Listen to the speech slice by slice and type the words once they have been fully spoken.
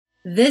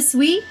This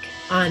week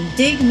on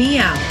Dig Me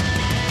Out.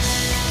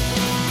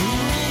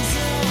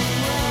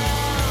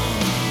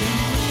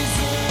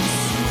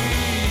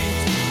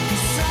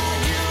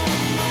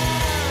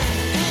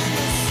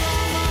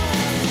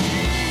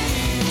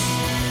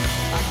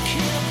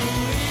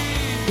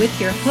 With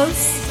your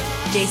hosts,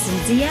 Jason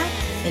Zia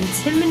and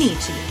Tim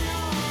Minichi.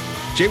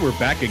 Jay, we're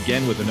back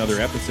again with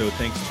another episode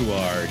thanks to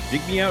our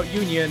Dig Me Out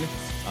Union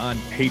on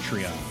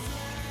Patreon.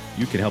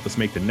 You can help us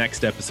make the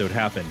next episode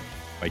happen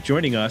by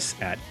joining us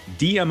at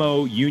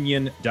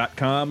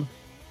dmounion.com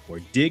or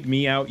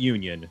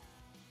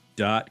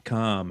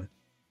digmeoutunion.com.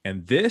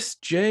 And this,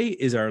 Jay,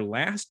 is our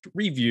last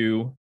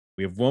review.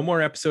 We have one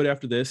more episode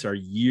after this, our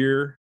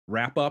year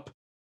wrap up.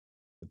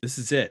 But this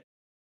is it.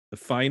 The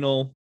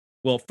final,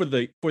 well, for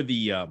the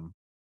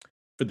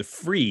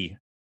free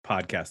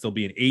podcast, there'll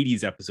be an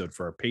 80s episode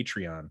for our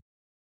Patreon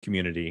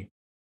community,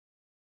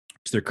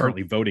 which they're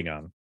currently voting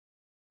on.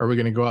 Are we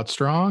going to go out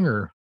strong,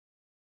 or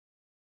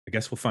I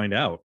guess we'll find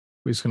out.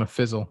 we're just going to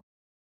fizzle?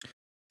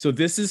 So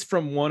this is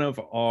from one of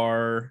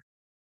our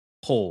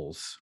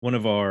polls, one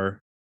of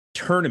our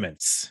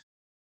tournaments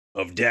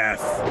of death.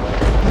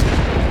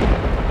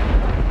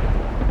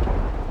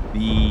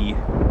 The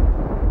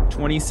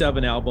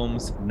 27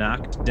 albums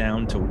knocked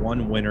down to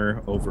one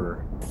winner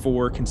over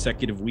 4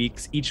 consecutive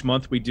weeks. Each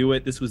month we do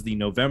it. This was the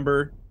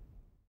November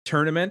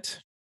tournament.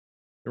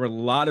 There were a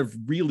lot of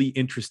really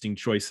interesting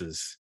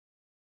choices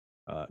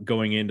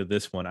going into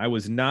this one. I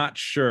was not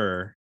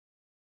sure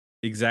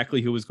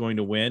exactly who was going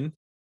to win,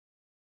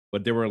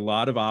 but there were a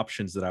lot of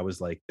options that I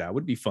was like, that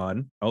would be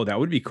fun. Oh, that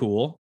would be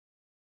cool.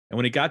 And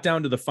when it got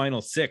down to the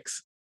final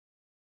 6,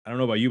 I don't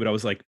know about you, but I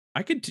was like,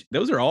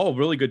 those are all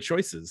really good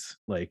choices.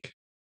 Like,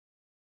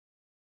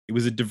 it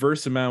was a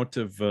diverse amount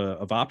of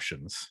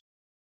options.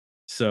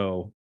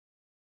 So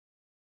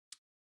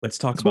let's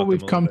talk That's about what we've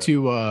them a come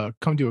little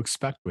bit. to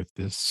expect with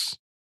this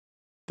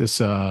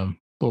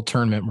little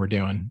tournament we're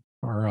doing.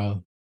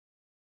 Our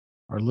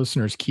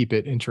listeners keep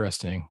it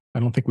interesting.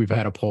 I don't think we've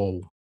had a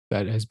poll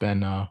that has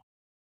been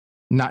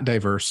not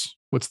diverse.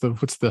 What's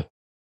the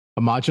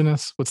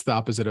homogenous? What's the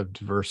opposite of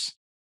diverse?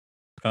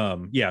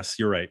 Yes,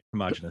 you're right.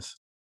 Homogenous.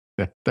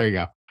 There you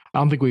go. I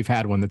don't think we've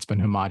had one that's been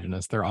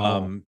homogenous. They're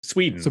all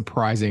Sweden.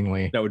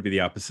 Surprisingly. That would be the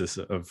opposite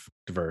of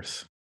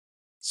diverse.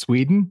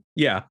 Sweden?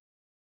 Yeah.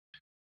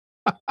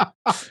 No,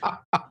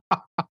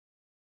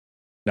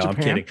 I'm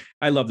kidding.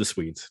 I love the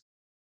Swedes.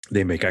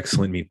 They make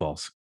excellent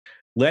meatballs.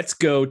 Let's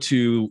go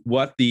to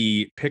what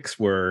the picks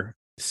were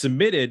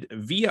submitted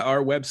via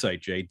our website,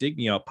 Jay,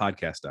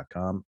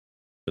 digmeoutpodcast.com.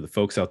 For the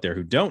folks out there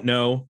who don't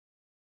know,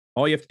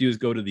 all you have to do is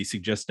go to the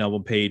suggested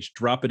album page,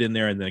 drop it in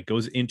there, and then it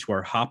goes into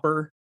our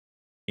hopper,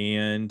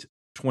 and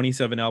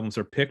 27 albums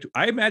are picked.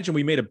 I imagine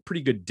we made a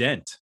pretty good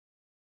dent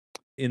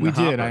in the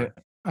hopper. We did.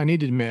 I need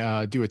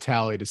to do a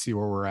tally to see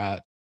where we're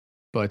at,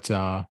 but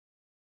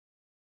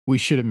we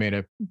should have made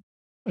a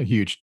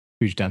huge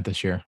dent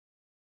this year.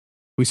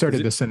 We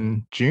started this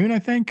in June, I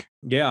think.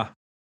 Yeah.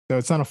 So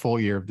it's not a full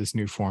year of this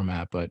new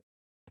format, but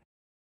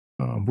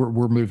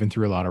we're moving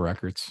through a lot of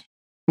records,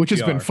 which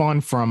has been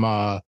fun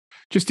from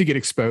just to get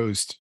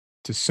exposed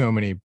to so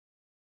many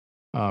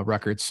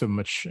records so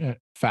much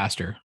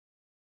faster.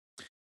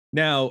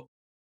 Now,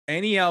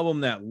 any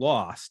album that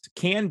lost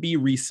can be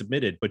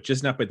resubmitted, but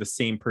just not by the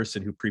same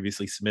person who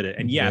previously submitted.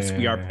 And yes,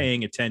 we are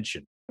paying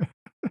attention.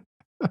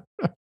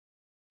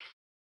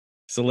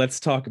 So let's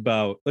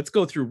go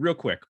through real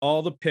quick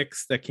all the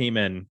picks that came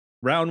in.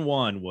 Round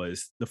 1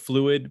 was The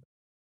Fluid,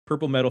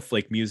 Purple Metal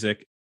Flake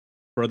Music,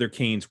 Brother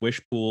Kane's Wish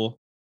Pool,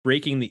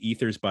 Breaking the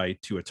Ethers by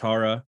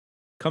Tuatara,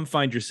 Come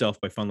Find Yourself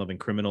by Fun Loving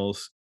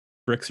Criminals,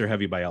 Bricks Are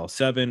Heavy by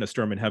L7, A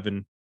Storm in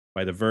Heaven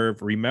by The Verve,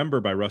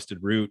 Remember by Rusted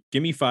Root,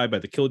 Gimme 5 by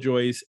The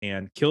Killjoys,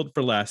 and Killed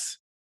for Less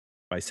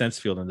by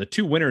Sensefield. And the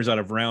 2 winners out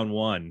of round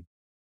 1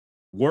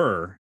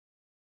 were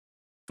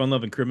Fun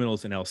Loving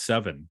Criminals and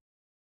L7.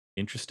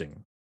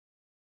 Interesting.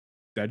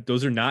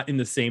 Those are not in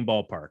the same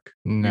ballpark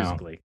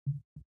musically.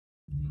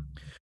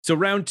 So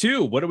round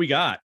 2, what do we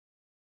got?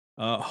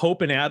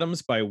 Hope and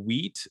Atoms by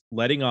Wheat,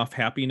 Letting Off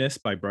Happiness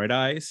by Bright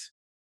Eyes,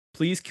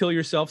 Please Kill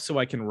Yourself So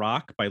I Can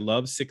Rock by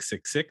Love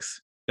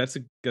 666. That's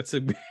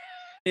a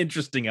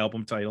interesting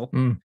album title.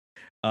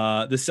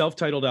 The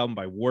self-titled album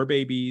by War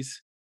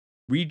Babies,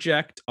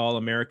 Reject All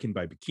American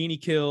by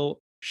Bikini Kill,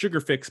 Sugar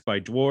Fix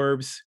by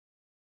Dwarves,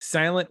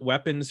 Silent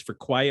Weapons for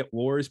Quiet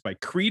Wars by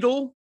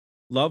Creedle,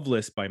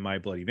 Loveless by My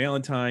Bloody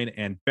Valentine,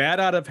 and Bad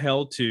Out of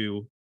Hell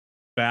 2,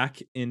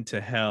 Back into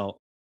Hell.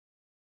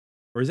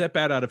 Or is that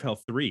Bad Out of Hell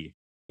 3?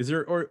 Is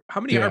there, or how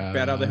many are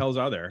Bad Out of the Hells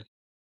are there?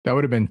 That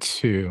would have been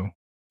 2.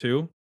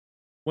 2?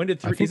 When did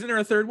 3? Isn't there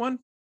a third one?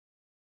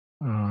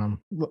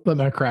 Let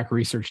my crack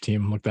research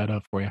team look that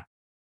up for you.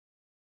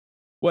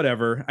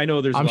 Whatever. I know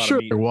I'm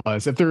sure there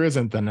was. If there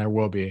isn't, then there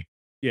will be.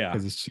 Yeah.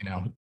 Because it's,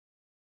 an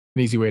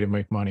easy way to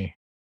make money.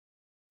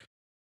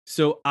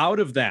 So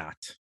out of that,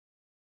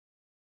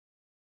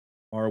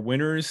 our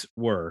winners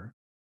were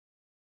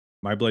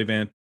My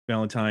Bloody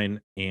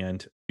Valentine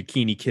and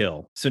Bikini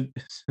Kill. So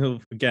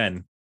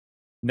again,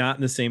 not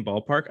in the same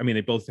ballpark. I mean,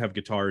 they both have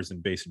guitars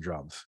and bass and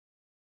drums.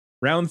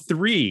 Round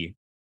 3,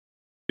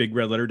 Big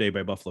Red Letter Day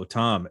by Buffalo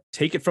Tom.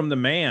 Take It From the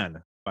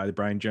Man by the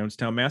Brian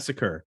Jonestown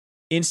Massacre.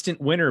 Instant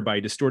Winner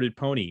by Distorted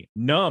Pony.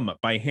 Numb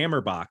by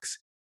Hammerbox.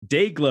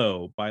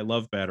 Dayglow by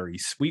Love Battery.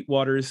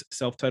 Sweetwater's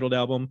self-titled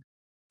album.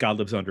 God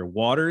Lives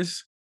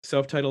Underwater's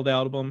self-titled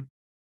album.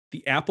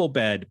 The Apple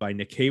Bed by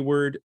Nick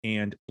Hayward.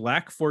 And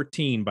Black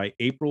 14 by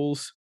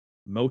April's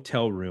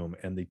Motel Room.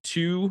 And the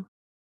two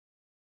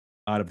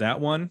out of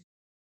that one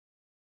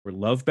were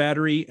Love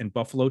Battery and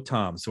Buffalo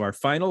Tom. So our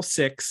final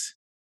 6,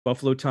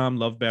 Buffalo Tom,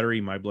 Love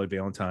Battery, My Bloody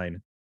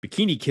Valentine,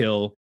 Bikini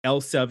Kill,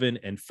 L7,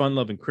 and Fun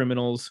Loving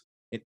Criminals.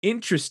 An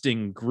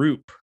interesting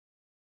group,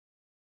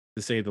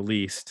 to say the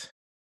least.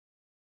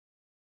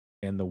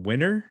 And the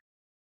winner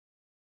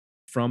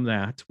from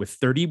that, with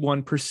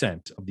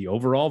 31% of the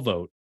overall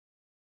vote,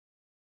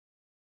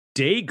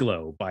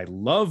 Dayglow by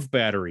Love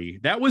Battery.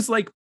 That was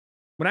like,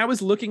 when I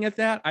was looking at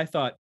that, I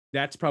thought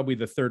that's probably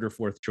the third or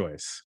fourth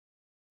choice.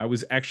 I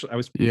was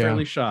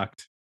fairly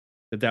shocked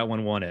that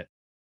one won it.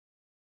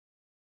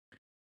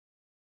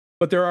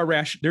 But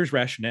there's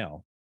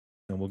rationale,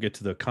 and we'll get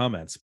to the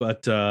comments.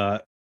 But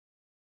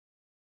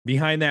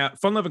behind that,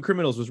 Fun Loving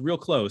Criminals was real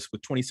close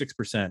with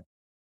 26%.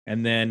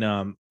 And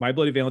then My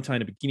Bloody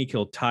Valentine and Bikini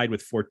Kill tied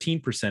with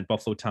 14%,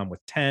 Buffalo Tom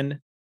with 10%,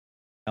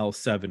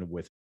 L7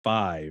 with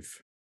 5%.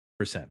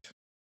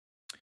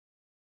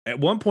 At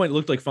one point, it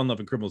looked like Fun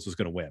Loving Criminals was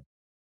going to win.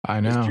 I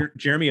know.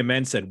 Jeremy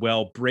Amen said,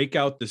 well, break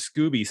out the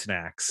Scooby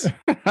snacks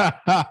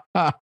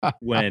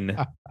when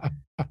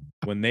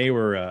they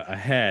were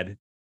ahead.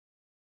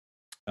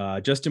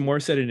 Justin Moore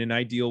said, in an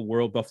ideal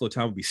world, Buffalo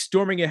Tom would be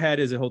storming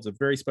ahead as it holds a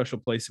very special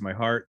place in my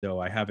heart,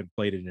 though I haven't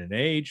played it in an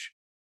age.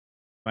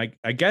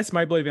 I guess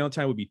My Bloody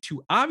Valentine would be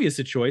too obvious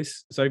a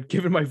choice, so I've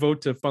given my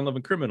vote to Fun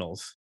Loving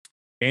Criminals.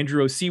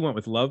 Andrew O.C. went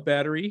with Love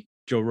Battery.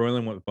 Joe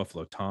Royland went with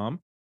Buffalo Tom.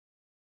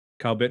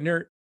 Kyle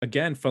Bittner,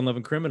 again, Fun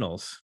Loving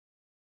Criminals.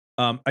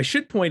 I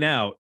should point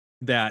out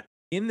that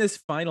in this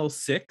final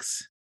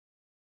 6,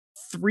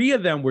 3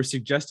 of them were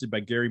suggested by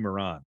Gary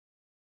Moran.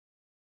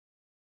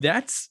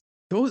 That's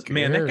those,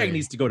 Gary, man, that guy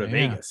needs to go to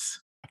Vegas.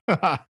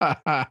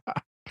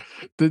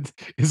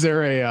 Is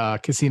there a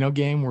casino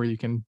game where you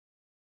can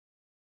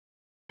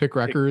pick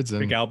records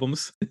and pick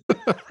albums?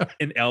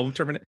 An album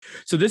tournament.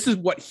 So this is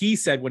what he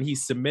said when he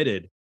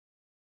submitted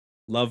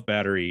Love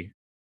Battery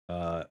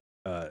and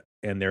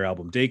their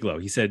album Dayglow.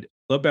 He said,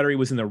 Love Battery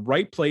was in the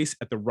right place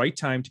at the right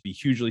time to be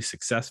hugely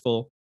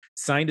successful.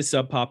 Signed to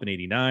Sub Pop in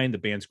 89, the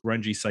band's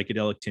grungy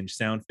psychedelic tinge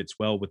sound fits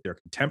well with their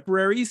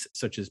contemporaries,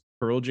 such as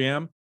Pearl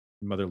Jam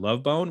and Mother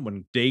Love Bone.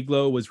 When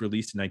Dayglow was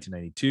released in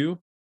 1992,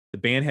 the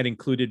band had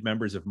included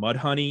members of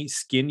Mudhoney,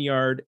 Skin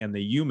Yard, and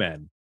the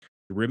U-Men.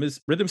 The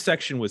rhythm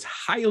section was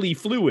highly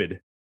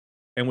fluid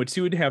and would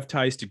soon have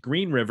ties to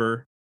Green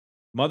River,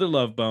 Mother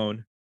Love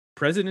Bone,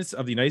 Presidents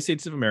of the United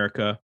States of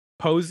America,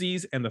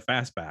 Posies, and the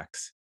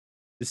Fastbacks.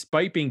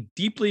 Despite being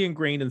deeply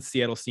ingrained in the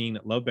Seattle scene,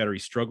 Love Battery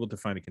struggled to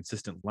find a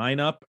consistent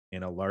lineup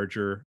and a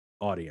larger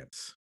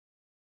audience.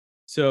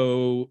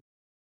 So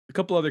a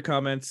couple other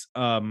comments.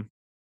 Bill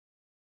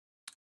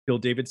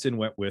Davidson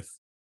went with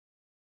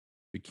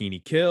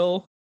Bikini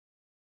Kill.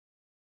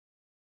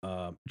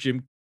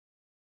 Jim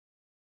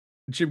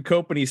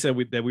Copany said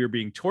that we were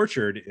being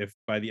tortured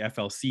by the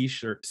FLC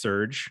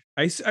surge.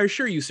 I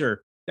assure you,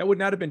 sir, that would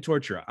not have been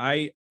torture.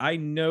 I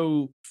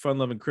know Fun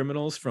Loving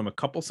Criminals from a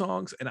couple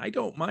songs, and I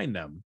don't mind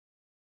them.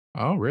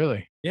 Oh,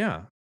 really?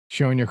 Yeah.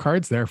 Showing your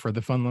cards there for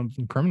the Fun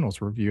Loving Criminals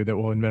review that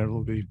we'll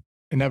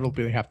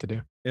inevitably have to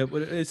do.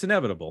 It's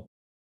inevitable.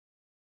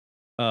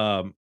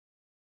 Bill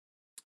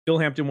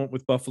Hampton went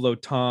with Buffalo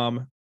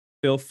Tom.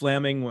 Bill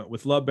Flaming went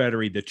with Love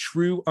Battery, the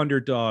true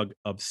underdog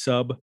of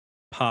sub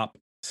pop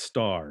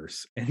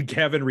stars. And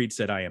Gavin Reed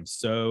said, I am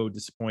so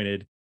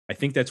disappointed. I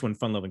think that's when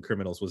Fun Loving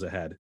Criminals was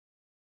ahead.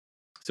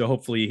 So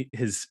hopefully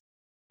his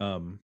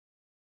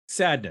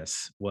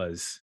sadness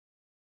was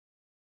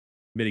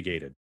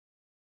mitigated.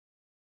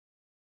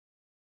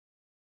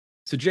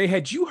 So Jay,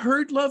 had you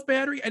heard Love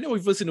Battery? I know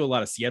we've listened to a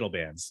lot of Seattle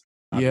bands.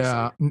 Obviously.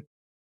 Yeah.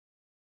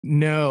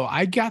 No,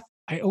 I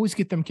always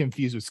get them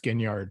confused with Skin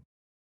Yard.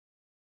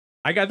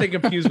 I got them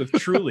confused with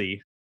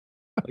Truly.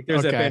 Like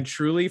there's that band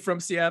Truly from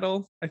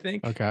Seattle, I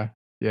think. Okay.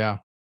 Yeah.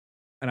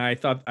 And I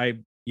thought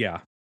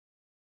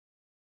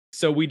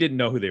so we didn't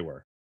know who they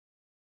were.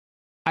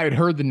 I had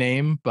heard the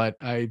name, but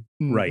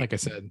like I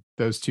said,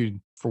 those two,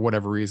 for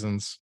whatever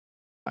reasons,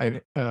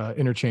 I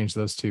interchanged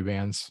those two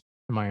bands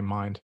in my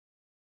mind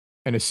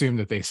and assumed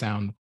that they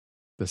sound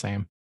the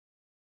same.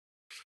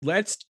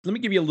 Let me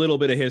give you a little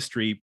bit of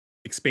history,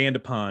 expand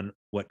upon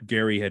what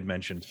Gary had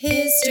mentioned.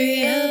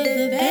 History of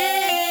the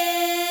band.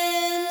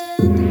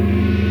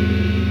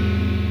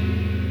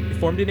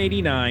 Formed in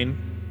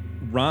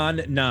 89,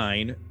 Ron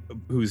 9,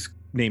 whose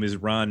name is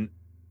Ron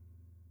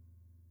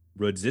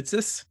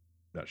Rodzitzis.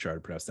 Not sure how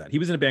to pronounce that. He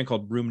was in a band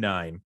called Room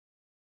 9.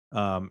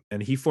 And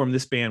he formed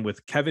this band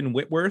with Kevin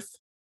Whitworth,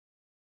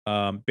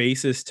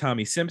 bassist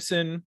Tommy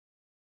Simpson,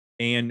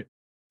 and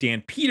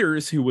Dan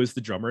Peters, who was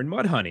the drummer in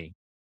Mudhoney.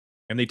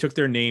 And they took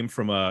their name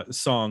from a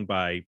song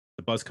by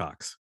the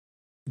Buzzcocks.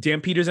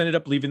 Dan Peters ended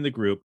up leaving the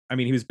group. I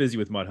mean, he was busy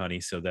with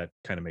Mudhoney, so that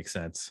kind of makes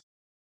sense.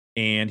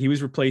 And he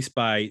was replaced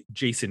by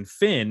Jason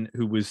Finn,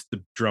 who was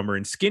the drummer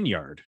in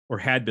Skinyard, or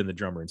had been the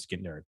drummer in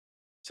Skinyard.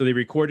 So they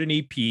record an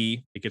EP.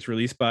 It gets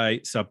released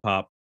by Sub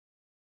Pop.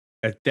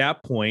 At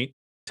that point,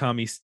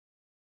 Tommy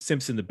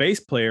Simpson, the bass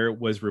player,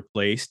 was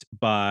replaced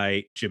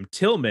by Jim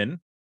Tillman,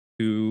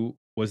 who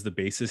was the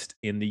bassist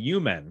in the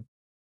U-Men.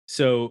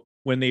 So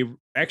when they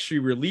actually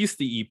released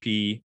the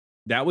EP,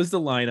 that was the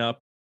lineup,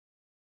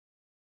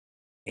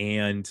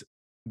 and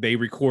they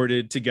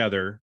recorded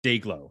together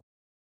Dayglow.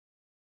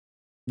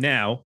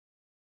 Now,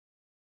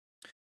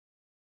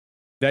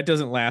 that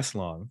doesn't last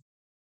long.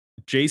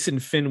 Jason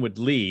Finn would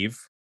leave,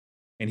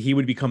 and he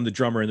would become the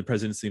drummer in the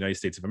Presidents of the United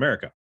States of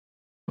America.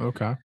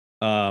 Okay.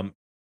 And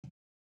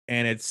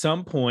at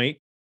some point,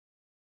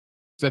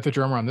 Is that the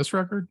drummer on this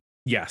record?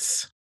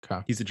 yes,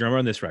 Okay. he's the drummer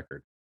on this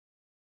record.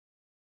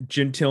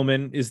 Jim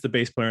Tillman is the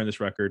bass player on this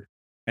record.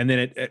 And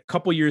then a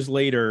couple years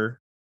later,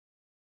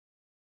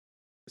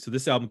 so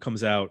this album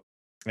comes out,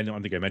 I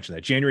don't think I mentioned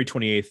that, January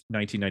 28th,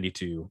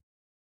 1992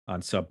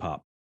 on Sub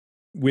Pop.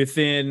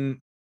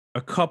 Within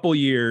a couple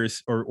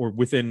years, or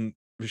within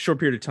a short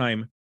period of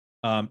time,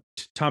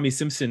 Tommy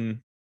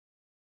Simpson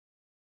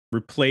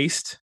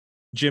replaced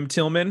Jim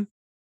Tillman.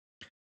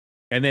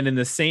 And then in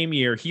the same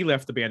year, he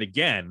left the band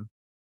again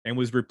and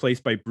was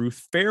replaced by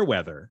Bruce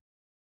Fairweather,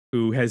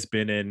 who has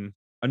been in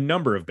a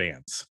number of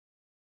bands.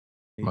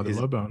 Mother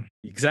Love Bone.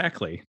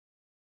 Exactly.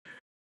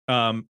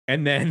 And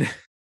then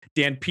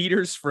Dan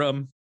Peters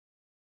from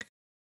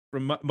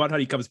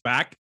Mudhoney comes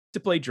back to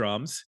play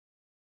drums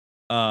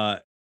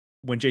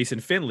when Jason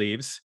Finn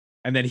leaves,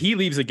 and then he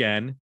leaves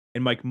again,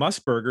 and Mike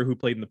Musburger, who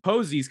played in the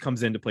Posies,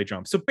 comes in to play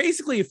drums. So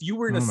basically, if you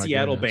were in a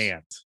Seattle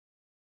band,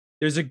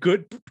 there's a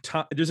good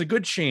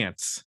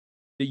chance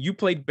that you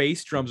played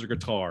bass, drums, or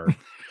guitar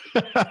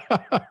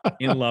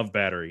in Love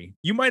Battery.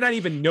 You might not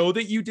even know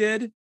that you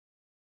did,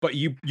 but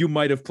you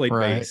might have played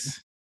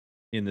bass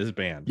in this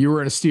band. You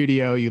were in a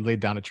studio, you laid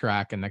down a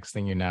track, and next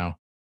thing you know,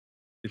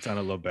 it's on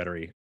a Love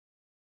Battery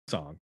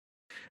song.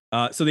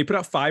 So they put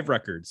out 5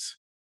 records.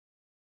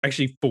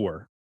 Actually,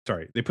 4.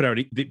 Sorry. They put out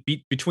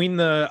Between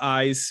the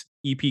Eyes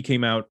EP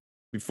came out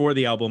before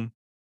the album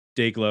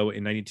Dayglow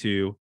in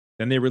 92.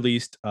 Then they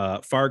released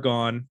Far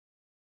Gone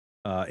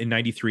in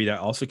 93. That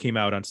also came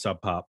out on Sub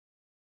Pop.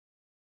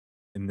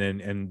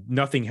 And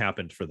nothing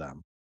happened for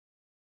them.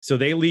 So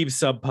they leave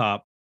Sub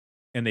Pop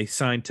and they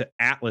signed to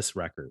Atlas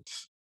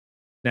Records.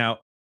 Now,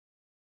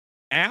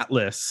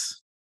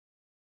 Atlas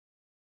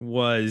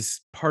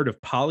was part of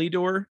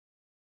Polydor,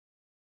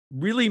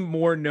 really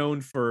more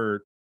known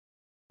for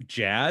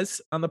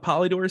jazz on the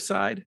Polydor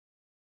side.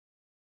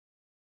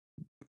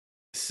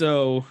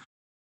 So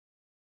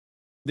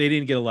they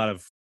didn't get a lot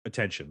of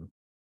attention.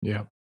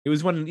 Yeah. It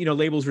was when,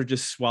 labels were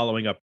just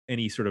swallowing up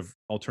any sort of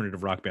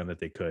alternative rock band that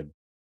they could.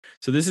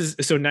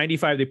 So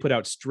 95, they put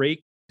out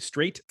Straight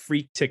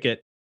Freak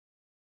Ticket,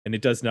 and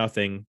it does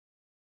nothing.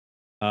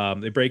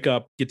 They break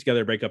up, get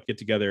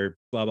together,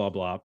 blah, blah,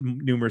 blah.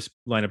 Numerous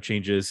lineup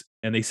changes.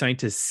 And they signed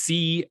to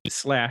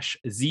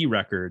C/Z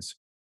Records,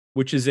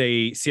 which is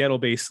a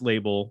Seattle-based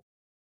label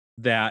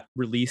that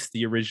released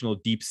the original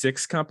Deep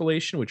Six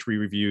compilation, which we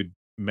reviewed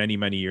many,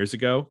 many years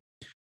ago.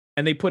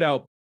 And they put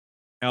out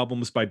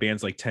albums by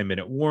bands like 10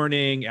 Minute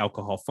Warning,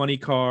 Alcohol Funny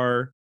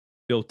Car,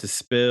 Built to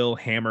Spill,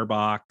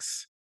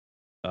 Hammerbox,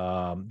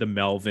 the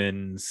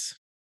Melvins,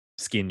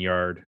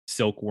 Skinyard,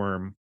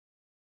 Silkworm,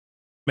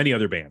 many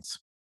other bands.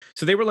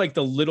 So they were like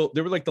the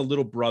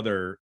little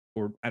brother,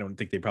 or I don't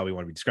think they probably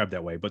want to be described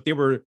that way, but they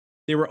were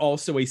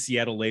also a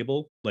Seattle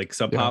label like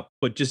Sub Pop,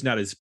 but just not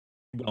as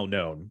well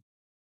known.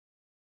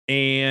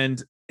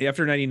 And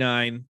after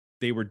 99,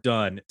 they were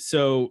done.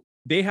 So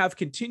they have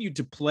continued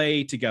to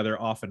play together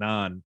off and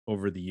on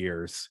over the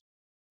years.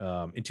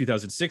 In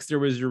 2006, there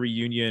was a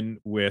reunion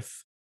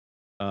with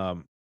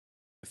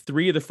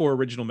 3 of the 4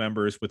 original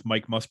members, with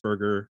Mike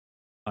Musburger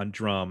on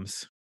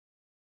drums.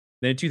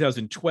 Then in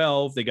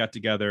 2012, they got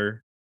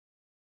together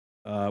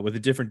with a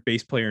different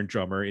bass player and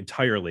drummer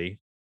entirely.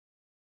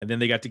 And then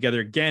they got together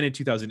again in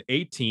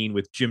 2018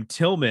 with Jim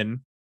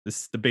Tillman,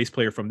 the bass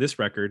player from this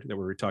record that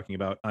we were talking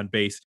about, on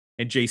bass,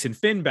 and Jason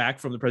Finn back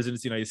from the Presidents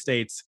of the United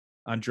States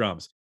on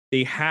drums.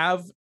 They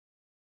have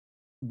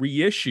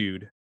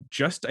reissued,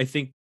 just I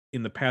think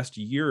in the past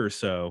year or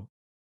so,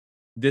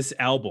 this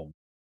album.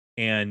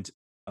 And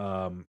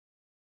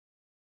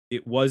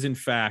it was in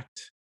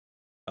fact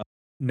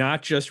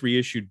not just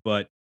reissued,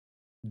 but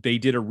they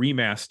did a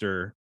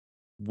remaster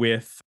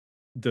with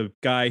the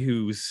guy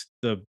who's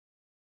the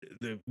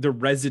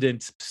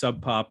resident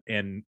Sub Pop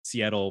and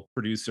Seattle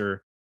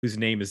producer, whose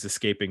name is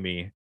escaping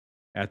me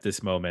at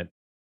this moment.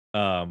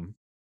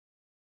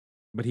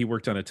 But he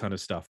worked on a ton of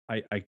stuff.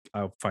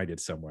 I'll find it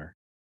somewhere.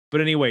 But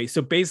anyway,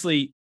 so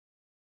basically,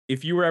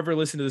 if you were ever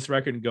listening to this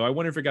record and go, I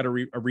wonder if it got a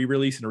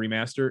re-release and a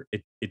remaster,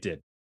 it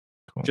did.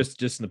 Cool.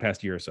 Just in the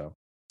past year or so.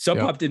 Sub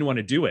Pop didn't want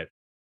to do it.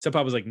 Sub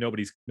Pop was like,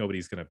 nobody's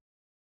gonna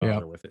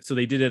bother with it. So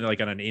they did it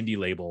like on an indie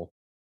label,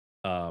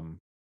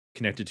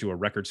 connected to a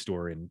record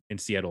store in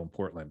Seattle and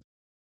Portland.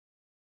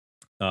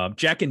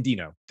 Jack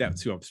Endino.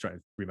 That's who I was trying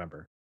to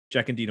remember.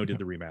 Jack Endino did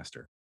the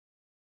remaster.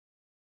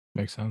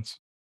 Makes sense.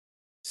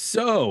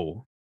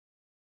 So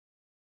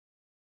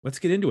let's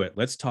get into it.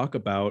 Let's talk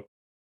about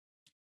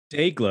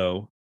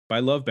Dayglow by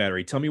Love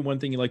Battery. Tell me one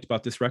thing you liked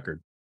about this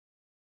record.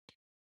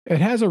 It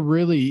has a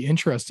really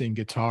interesting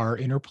guitar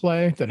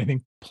interplay that I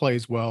think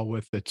plays well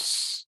with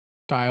its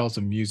styles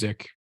of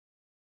music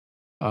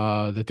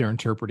that they're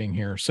interpreting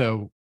here.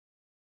 So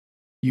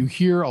you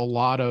hear a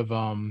lot of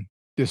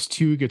this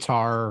two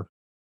guitar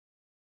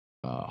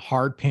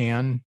hard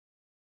pan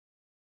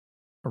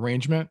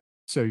arrangement.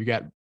 So you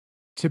got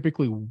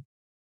typically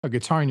a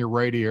guitar in your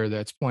right ear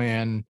that's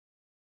playing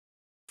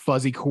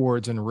fuzzy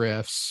chords and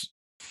riffs,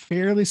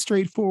 fairly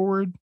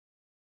straightforward.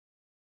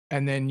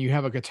 And then you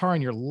have a guitar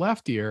in your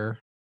left ear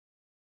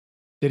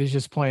that is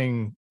just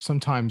playing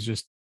sometimes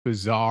just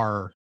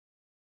bizarre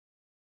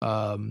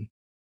um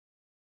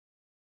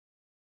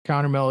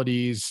counter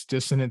melodies,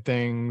 dissonant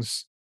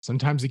things.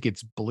 Sometimes it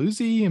gets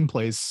bluesy and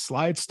plays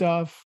slide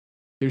stuff.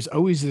 There's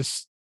always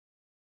this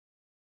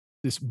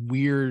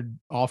weird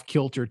off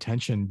kilter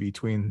tension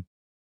between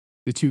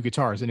the two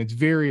guitars, and it's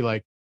very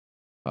like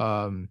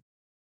um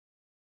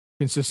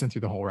consistent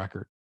through the whole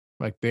record.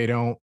 Like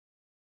they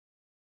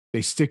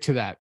stick to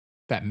that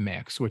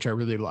mix, which I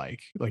really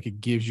like. Like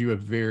it gives you a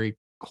very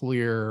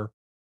clear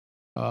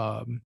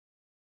um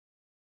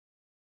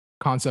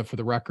concept for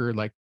the record,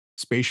 like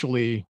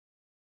spatially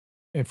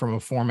and from a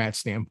format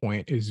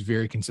standpoint is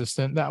very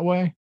consistent that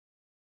way.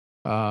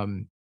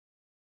 Um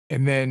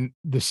and then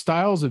the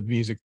styles of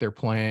music they're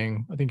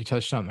playing, I think you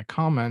touched on in the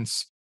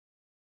comments,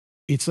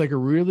 it's like a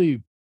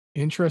really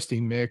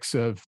interesting mix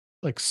of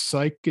like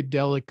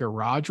psychedelic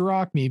garage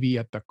rock, maybe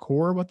at the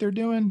core of what they're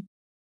doing.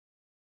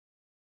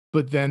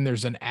 But then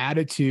there's an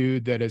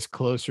attitude that is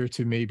closer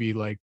to maybe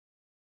like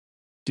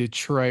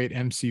Detroit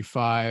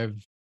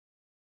MC5,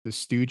 the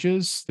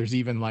Stooges. There's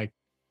even like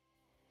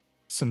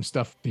some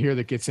stuff here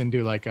that gets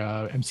into like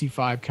a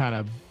MC5 kind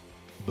of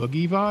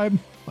boogie vibe,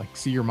 like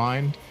See Your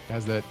Mind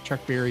has that Chuck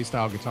Berry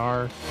style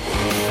guitar.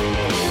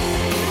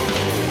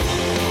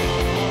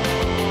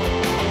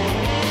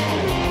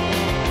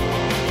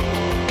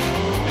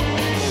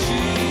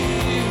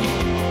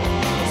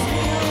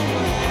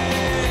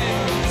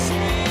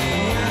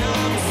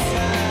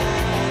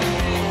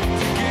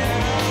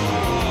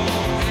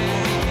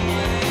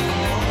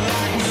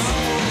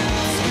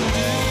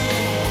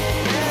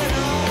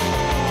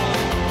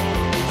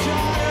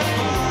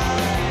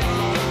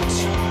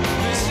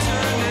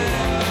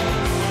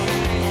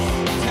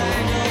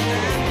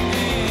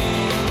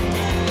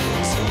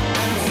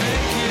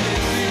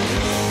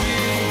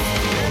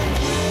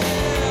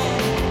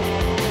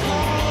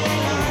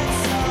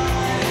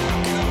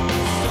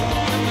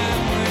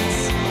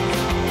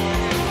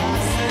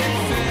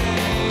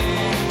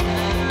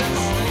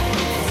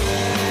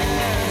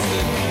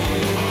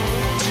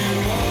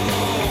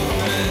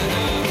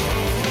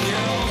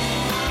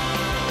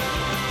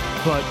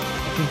 But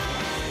I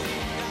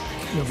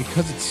think,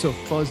 because it's so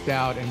fuzzed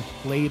out and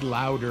played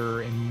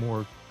louder and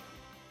more,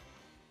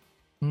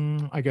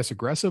 I guess,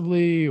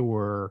 aggressively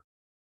or,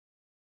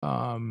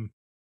 um,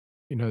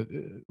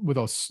 with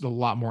a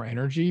lot more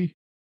energy,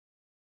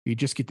 you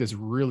just get this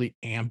really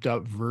amped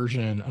up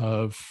version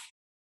of,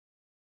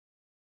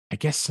 I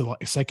guess,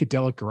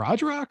 psychedelic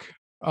garage rock.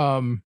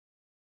 Um,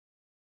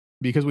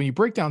 because when you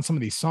break down some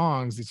of these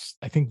songs, it's,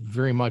 I think,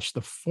 very much the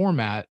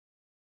format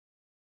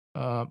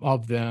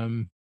of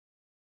them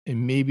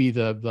and maybe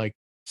the like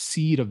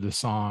seed of the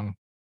song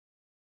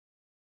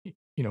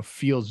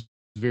feels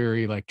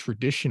very like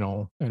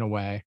traditional in a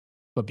way,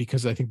 but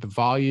because I think the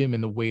volume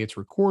and the way it's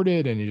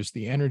recorded and just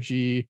the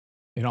energy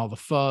and all the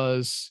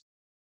fuzz,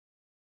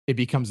 it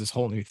becomes this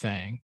whole new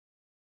thing.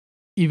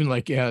 Even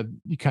like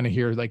you kind of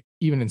hear like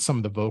even in some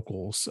of the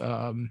vocals,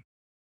 I'm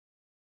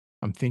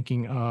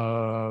thinking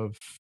of,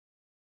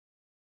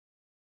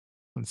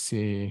 let's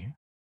see, I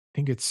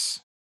think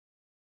it's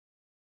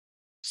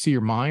See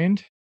Your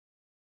Mind.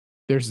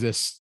 There's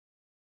this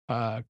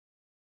uh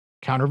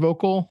counter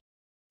vocal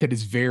that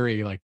is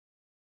very like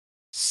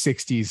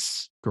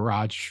 60s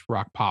garage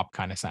rock pop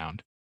kind of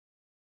sound.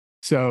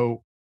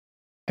 So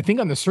I think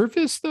on the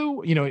surface,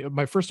 though,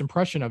 my first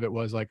impression of it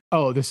was like,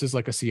 oh, this is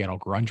like a Seattle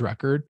grunge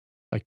record,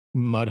 like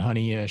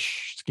Mudhoney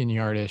ish, Skinny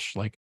Yard-ish,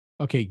 like,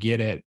 okay, get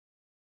it.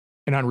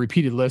 And on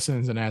repeated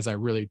listens, and as I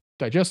really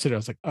digested it, I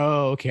was like,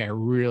 oh, okay, I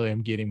really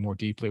am getting more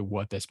deeply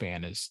what this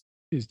band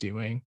is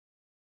doing.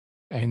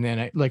 And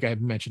then, like I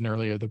mentioned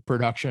earlier, the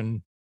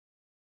production,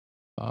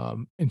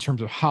 in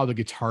terms of how the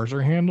guitars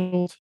are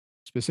handled,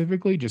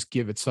 specifically, just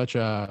give it such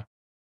a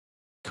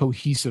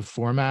cohesive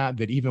format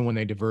that even when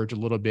they diverge a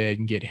little bit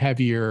and get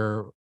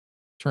heavier,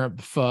 turn up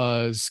the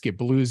fuzz, get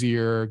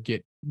bluesier,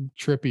 get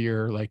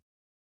trippier, like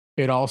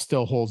it all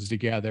still holds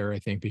together, I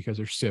think, because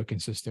they're so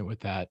consistent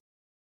with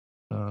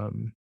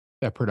um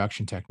that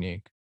production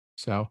technique.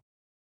 So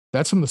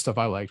that's some of the stuff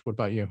I liked. What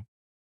about you?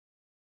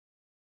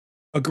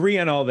 Agree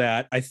on all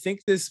that. I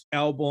think this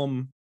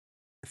album,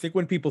 I think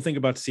when people think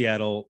about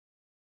Seattle,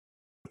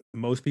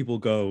 most people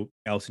go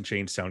Alice in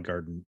Chains,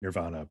 Soundgarden,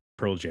 Nirvana,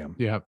 Pearl Jam.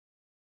 Yeah.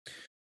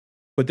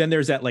 But then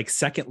there's that like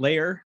second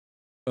layer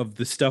of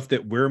the stuff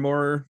that we're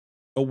more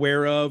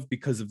aware of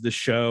because of the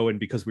show and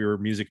because we were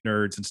music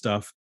nerds and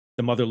stuff.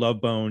 The Mother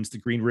Love Bones, the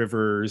Green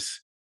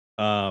Rivers.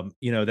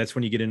 That's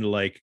when you get into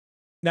like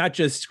not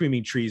just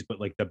Screaming Trees, but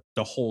like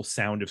the whole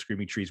sound of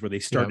Screaming Trees, where they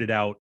Yeah. started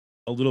out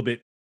a little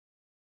bit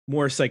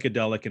more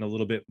psychedelic and a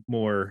little bit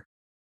more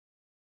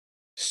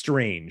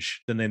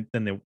strange than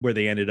where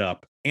they ended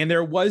up. And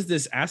there was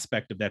this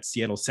aspect of that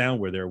Seattle sound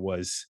where there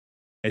was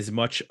as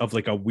much of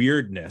like a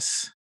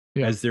weirdness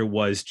Yeah. as there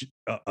was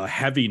a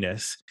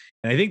heaviness.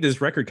 And I think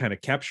this record kind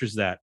of captures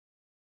that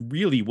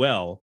really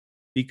well,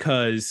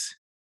 because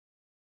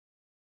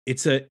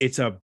it's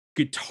a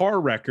guitar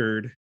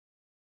record,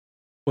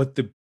 but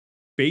the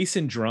bass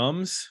and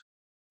drums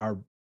are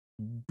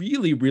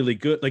really, really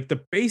good. Like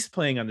the bass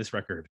playing on this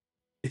record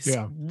is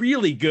Yeah.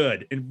 really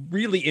good and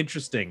really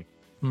interesting.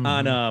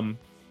 Mhm.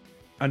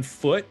 On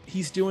Foot,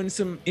 he's doing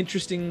some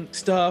interesting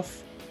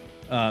stuff.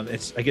 I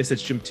guess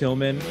it's Jim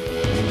Tillman.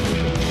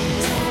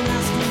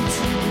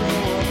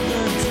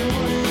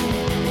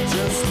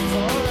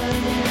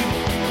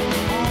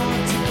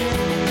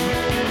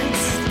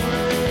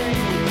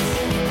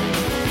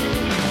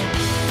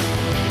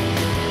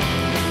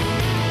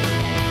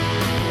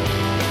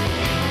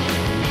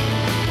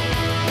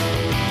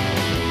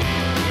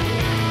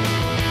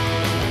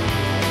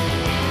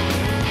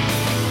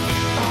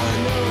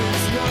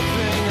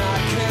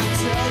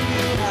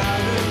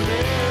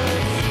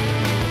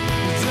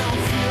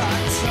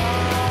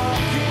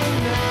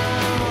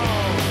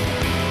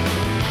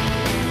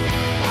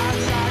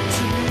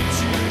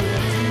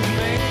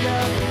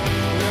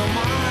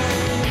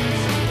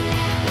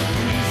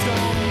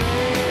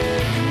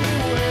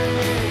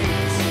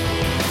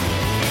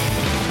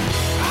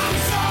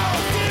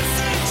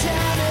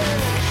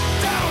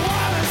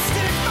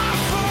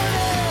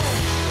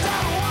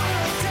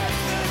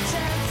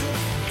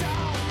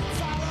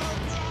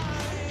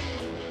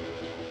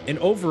 And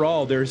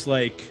overall, there's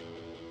like,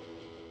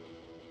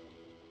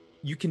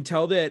 you can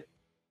tell that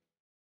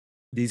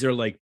these are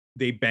like,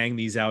 they bang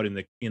these out in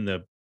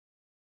the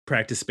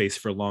practice space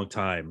for a long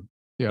time,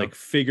 Yeah. like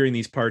figuring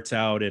these parts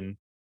out and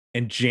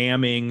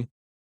jamming.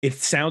 It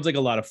sounds like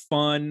a lot of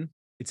fun.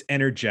 It's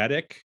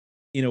energetic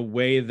in a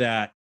way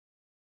that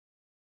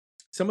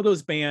some of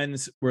those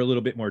bands were a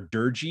little bit more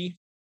dirgy.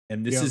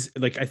 And this Yeah. is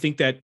like, I think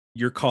that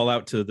your call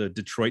out to the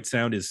Detroit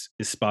sound is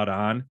spot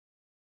on.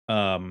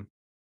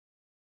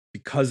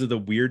 Because of the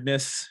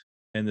weirdness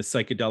and the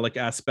psychedelic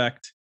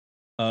aspect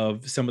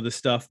of some of the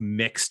stuff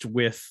mixed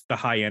with the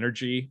high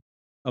energy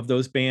of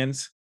those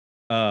bands.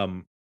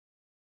 I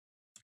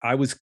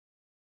was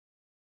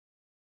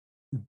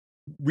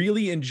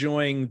really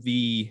enjoying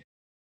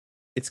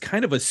it's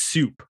kind of a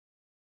soup.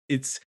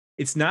 It's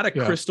not a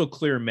Yeah. crystal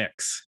clear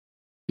mix.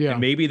 Yeah.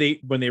 And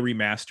maybe when they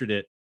remastered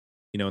it,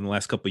 in the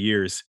last couple of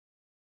years,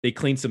 they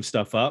cleaned some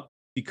stuff up,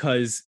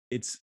 because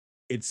it's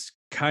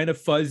kind of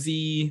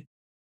fuzzy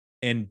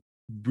and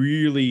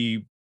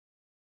really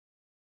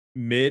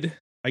mid,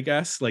 I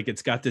guess. Like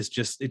it's got this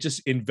it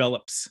just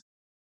envelops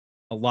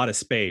a lot of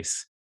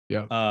space.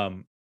 Yeah.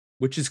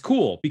 Which is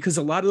cool, because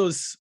a lot of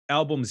those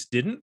albums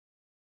didn't,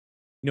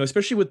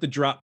 especially with the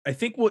drop. I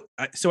think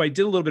so I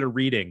did a little bit of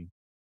reading,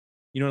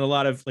 and a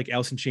lot of like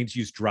Alice in Chains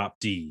used drop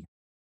D.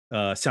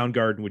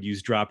 Soundgarden would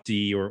use drop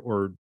D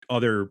or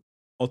other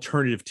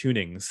alternative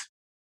tunings.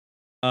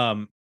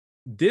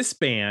 This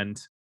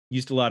band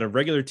used a lot of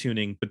regular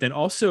tuning, but then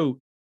also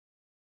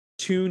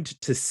tuned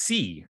to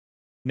C,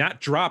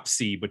 not drop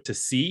C, but to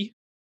C,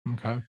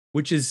 Okay.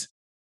 which is,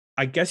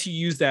 I guess you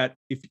use that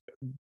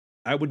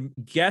I would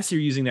guess you're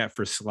using that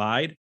for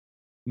slide,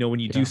 when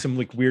you Yeah. do some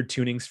like weird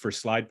tunings for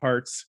slide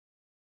parts.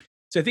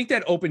 So I think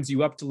that opens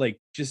you up to like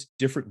just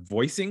different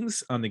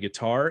voicings on the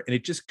guitar, and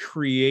it just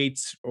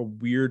creates a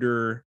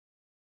weirder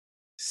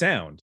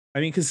sound. I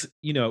mean, because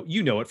you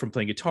know it from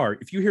playing guitar.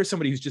 If you hear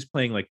somebody who's just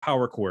playing like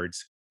power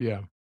chords,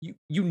 Yeah.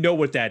 you know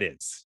what that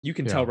is. You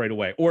can tell Yeah. right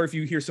away. Or if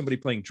you hear somebody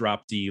playing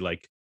drop D,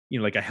 like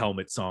like a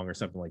Helmet song or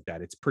something like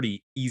that, it's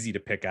pretty easy to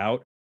pick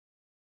out.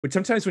 But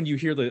sometimes when you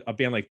hear a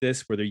band like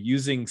this, where they're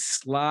using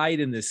slide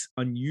in this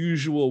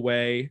unusual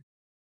way,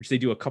 which they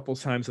do a couple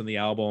times on the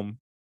album,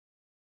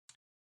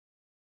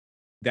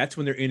 that's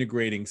when they're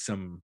integrating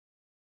some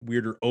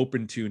weirder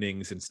open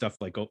tunings and stuff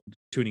like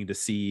tuning to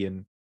C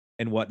and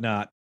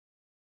whatnot.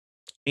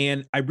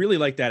 And I really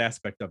like that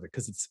aspect of it,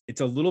 because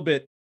it's a little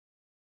bit.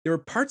 There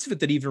were parts of it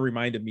that even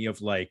reminded me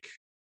of like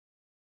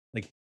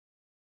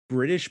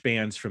British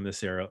bands from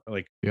this era,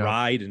 like Yeah.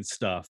 Ride and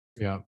stuff.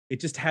 Yeah. It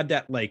just had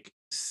that like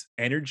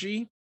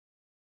energy.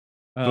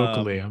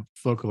 Vocally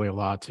a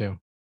lot too.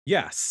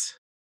 Yes,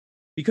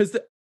 because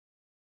the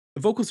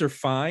vocals are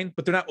fine,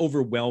 but they're not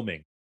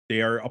overwhelming.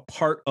 They are a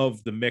part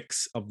of the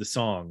mix of the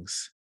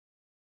songs,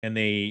 and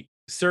they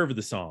serve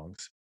the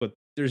songs. But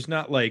there's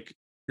no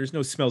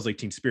Smells Like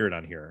Teen Spirit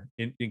on here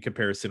in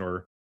comparison,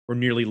 or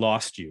Nearly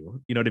Lost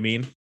You. You know what I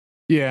mean?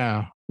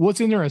 Yeah.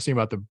 What's interesting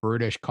about the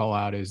British call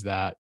out is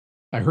that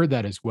I heard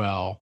that as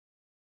well.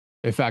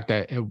 In fact,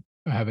 I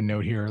have a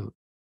note here.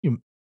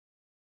 You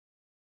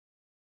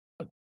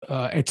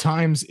at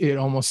times, it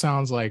almost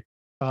sounds like,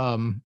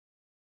 um,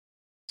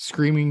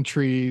 Screaming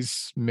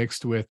Trees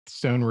mixed with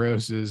Stone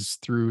Roses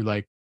through,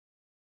 like,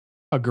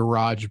 a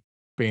garage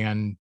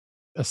band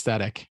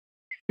aesthetic.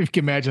 If you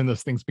can imagine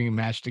those things being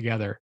mashed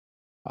together.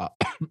 Uh,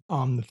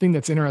 the thing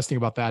that's interesting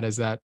about that is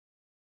that,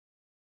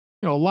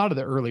 a lot of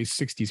the early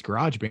 '60s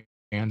garage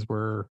bands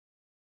were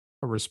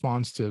a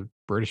response to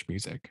British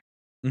music.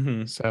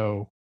 Hmm.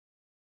 So,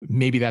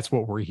 maybe that's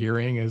what we're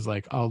hearing is,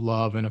 like, a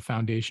love and a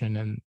foundation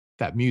in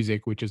that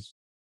music, which is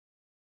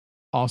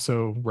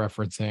also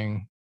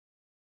referencing,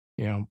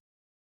 you know,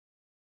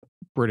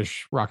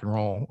 British rock and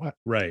roll.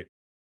 Right.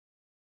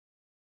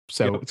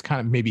 So Yep. it's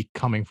kind of maybe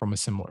coming from a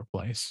similar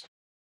place.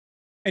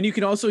 And you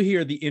can also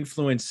hear the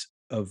influence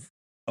of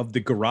the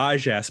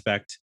garage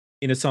aspect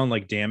in a song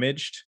like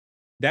Damaged.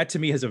 That to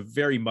me has a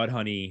very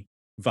Mudhoney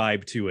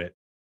vibe to it.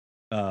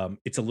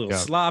 It's a little Yeah.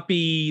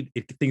 sloppy.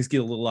 Things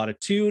get a little out of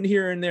tune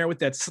here and there with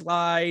that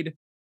slide,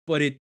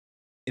 but it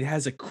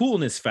has a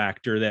coolness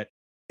factor that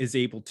is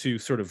able to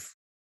sort of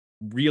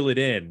reel it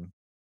in.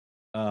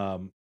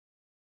 Um,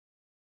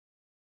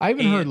 I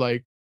even heard and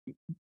like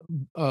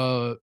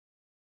uh,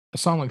 a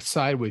song like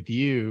Side With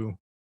You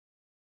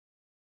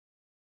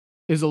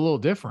is a little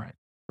different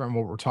from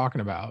what we're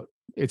talking about.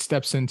 It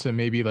steps into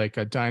maybe like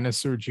a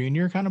Dinosaur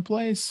Jr. kind of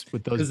place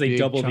with those because they big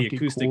double the chunky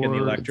acoustic and the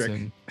chords electric.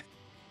 and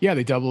yeah,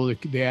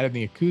 they added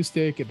the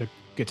acoustic and the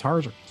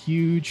guitars are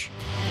huge.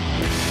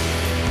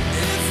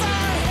 If I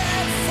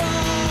had fun,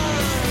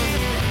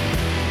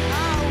 I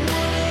would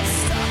have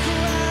stuck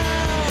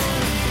around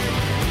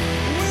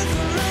with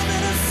a little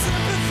bit of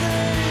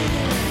sympathy.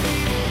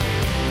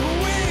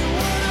 We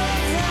would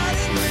have had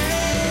it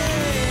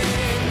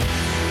made.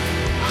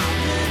 I've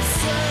been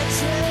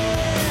searching,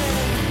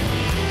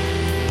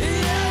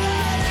 yeah,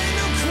 that ain't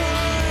no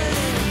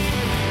crime.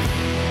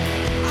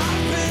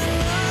 I've been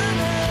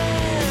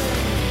learning,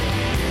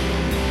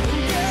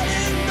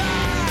 getting by.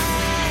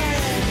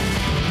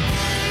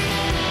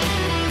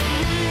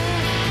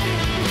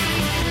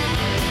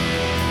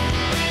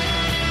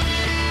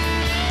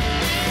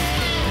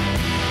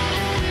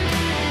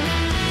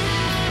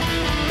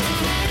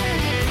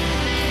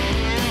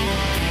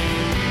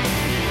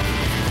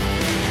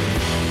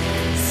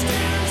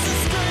 Scares a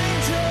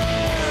stranger.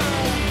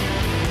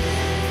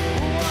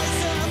 Was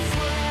a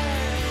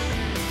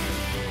friend.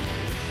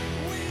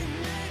 We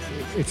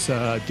made a It's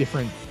a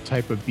different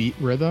type of beat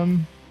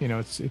rhythm.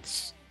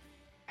 It's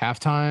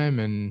halftime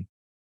and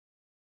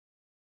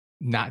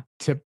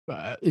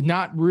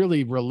not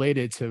really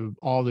related to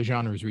all the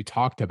genres we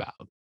talked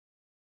about.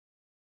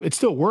 It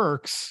still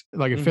works,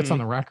 like, it fits on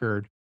Mhm. the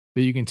record,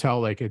 but you can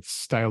tell, like, it's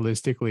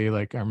stylistically,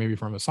 like, or maybe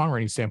from a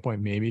songwriting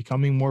standpoint, maybe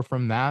coming more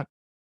from that,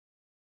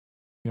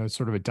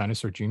 sort of a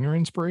Dinosaur Jr.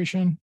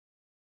 inspiration.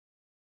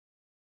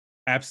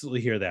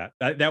 Absolutely hear that.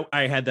 That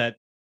I had that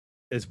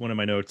as one of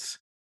my notes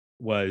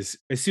was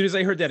as soon as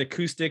I heard that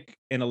acoustic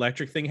and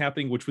electric thing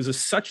happening, which was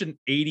such an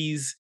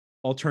 80s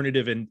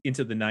alternative and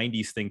into the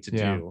 90s thing to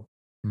Yeah. do.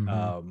 Mhm.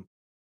 Um,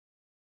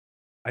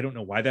 I don't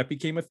know why that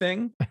became a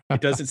thing. It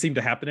doesn't seem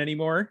to happen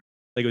anymore.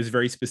 Like it was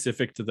very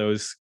specific to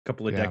those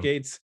couple of Yeah.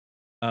 decades.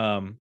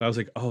 I was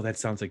like, oh, that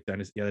sounds like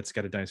Dinosaur. Yeah, that's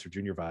got a Dinosaur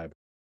Jr. vibe.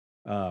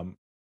 Um,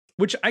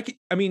 which I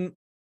mean,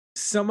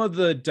 some of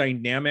the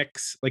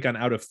dynamics like on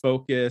Out of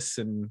Focus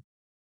and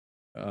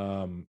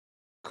um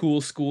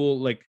Cool School,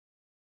 like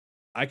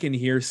I can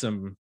hear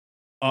some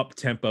up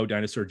tempo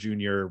Dinosaur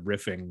Jr.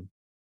 riffing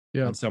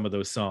Yeah. on some of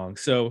those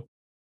songs. So,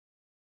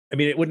 I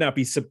mean, it would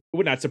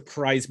not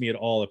surprise me at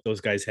all if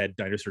those guys had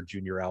Dinosaur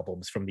Jr.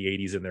 albums from the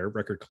 80s in their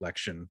record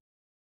collection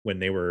when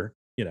they were,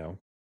 Yeah.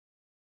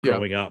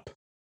 growing up.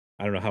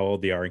 I don't know how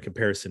old they are in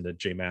comparison to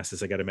J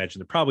Masses. I got to imagine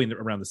they're probably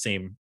around the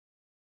same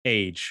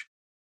age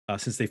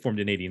since they formed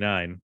in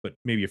 '89, but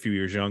maybe a few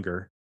years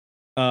younger.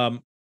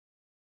 Um,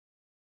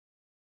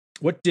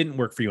 what didn't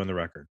work for you on the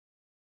record?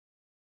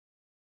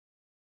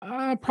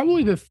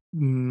 Probably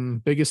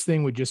biggest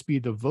thing would just be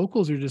the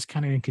vocals are just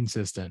kinda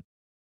inconsistent.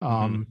 Hmm.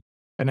 Um,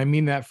 and I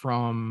mean that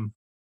from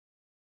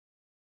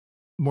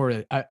more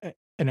an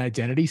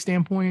identity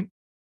standpoint.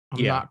 I'm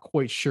Yeah, not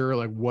quite sure,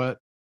 like, what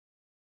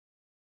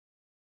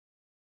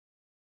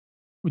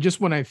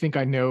just when I think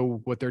I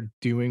know what they're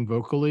doing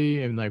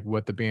vocally and, like,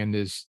 what the band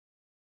is,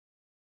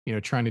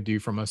 trying to do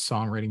from a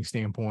songwriting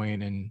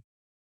standpoint and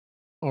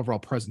overall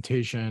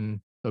presentation,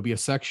 there'll be a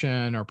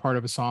section or part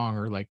of a song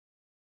or, like,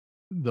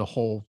 the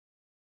whole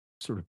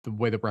sort of the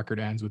way the record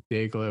ends with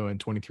Dayglow and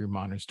 23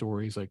 Modern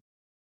Stories, like,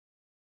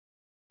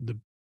 the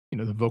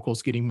the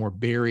vocals getting more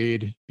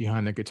buried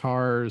behind the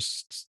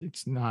guitars.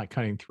 It's not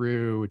cutting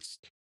through. It's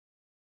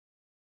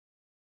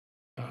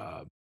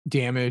uh,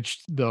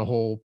 damaged the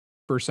whole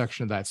first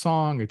section of that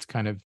song. It's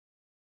kind of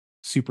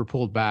super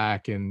pulled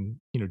back and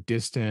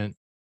distant.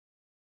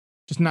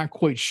 Just not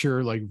quite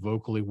sure like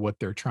vocally what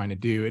they're trying to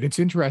do. And it's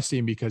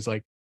interesting because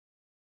like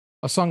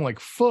a song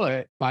like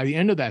Foot, by the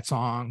end of that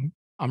song,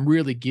 I'm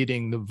really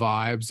getting the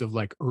vibes of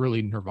like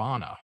early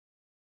Nirvana.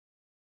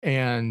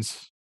 And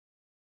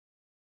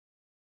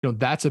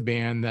that's a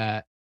band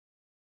that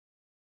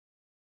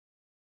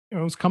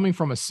was coming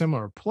from a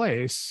similar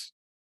place,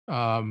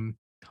 um,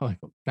 like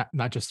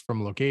not just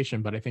from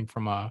location, but I think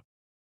from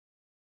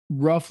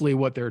roughly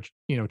what they're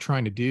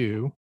trying to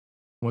do,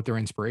 what their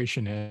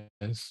inspiration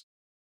is.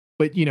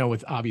 But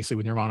with obviously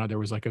with Nirvana, there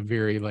was like a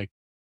very like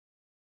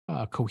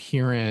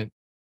coherent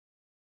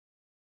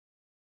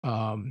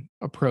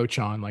approach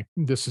on like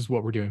this is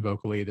what we're doing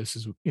vocally. This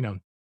is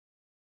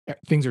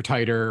things are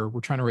tighter.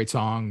 We're trying to write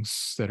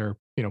songs that are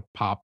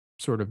pop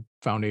sort of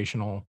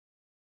foundational.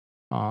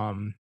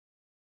 Um,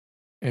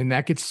 and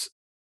that gets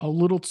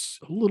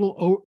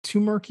too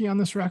murky on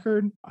this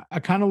record. I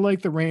kind of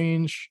like the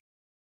range.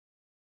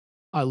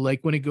 I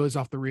like when it goes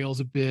off the rails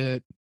a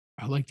bit.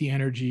 I like the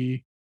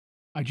energy.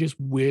 I just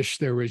wish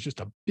there was just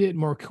a bit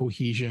more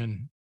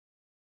cohesion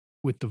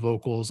with the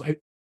vocals. A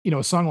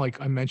song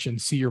like I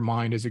mentioned, "See Your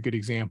Mind" is a good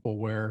example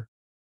where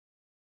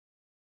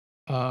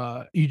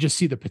you just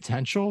see the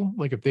potential.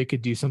 Like if they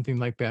could do something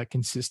like that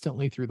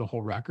consistently through the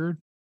whole record,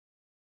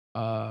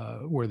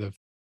 where the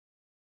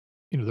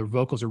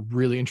vocals are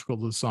really integral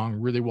to the song,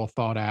 really well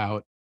thought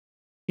out,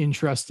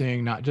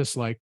 interesting, not just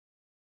like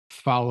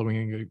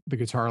following the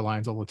guitar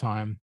lines all the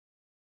time.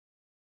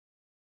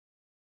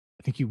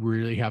 I think you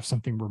really have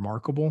something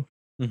remarkable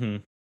Hmm.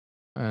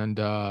 and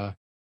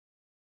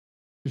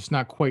just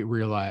not quite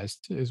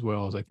realized as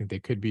well as I think they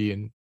could be.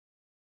 And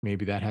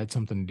maybe that had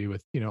something to do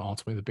with,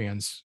 ultimately the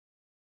band's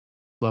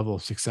level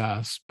of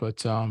success.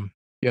 But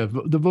yeah,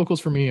 the vocals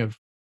for me have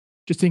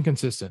just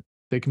inconsistent.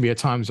 They can be at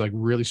times like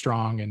really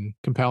strong and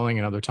compelling,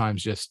 and other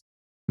times just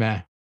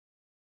meh.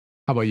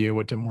 How about you?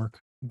 What didn't work?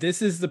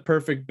 This is the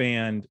perfect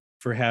band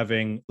for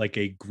having like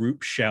a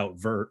group shout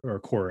or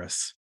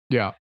chorus.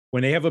 Yeah.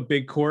 When they have a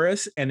big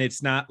chorus and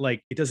it's not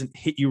like it doesn't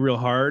hit you real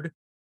hard,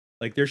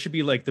 like there should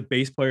be like the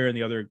bass player and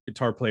the other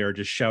guitar player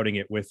just shouting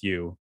it with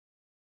you,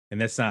 and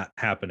that's not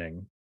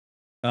happening.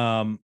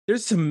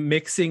 There's some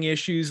mixing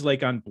issues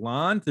like on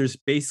Blonde. There's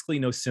basically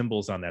no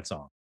cymbals on that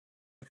song.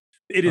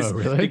 It Oh, is the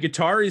really?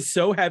 guitar is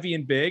so heavy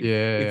and big.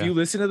 Yeah. If Yeah. you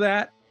listen to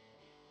that,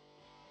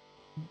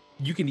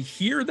 you can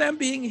hear them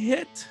being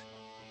hit,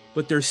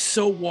 but they're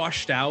so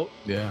washed out.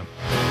 Yeah.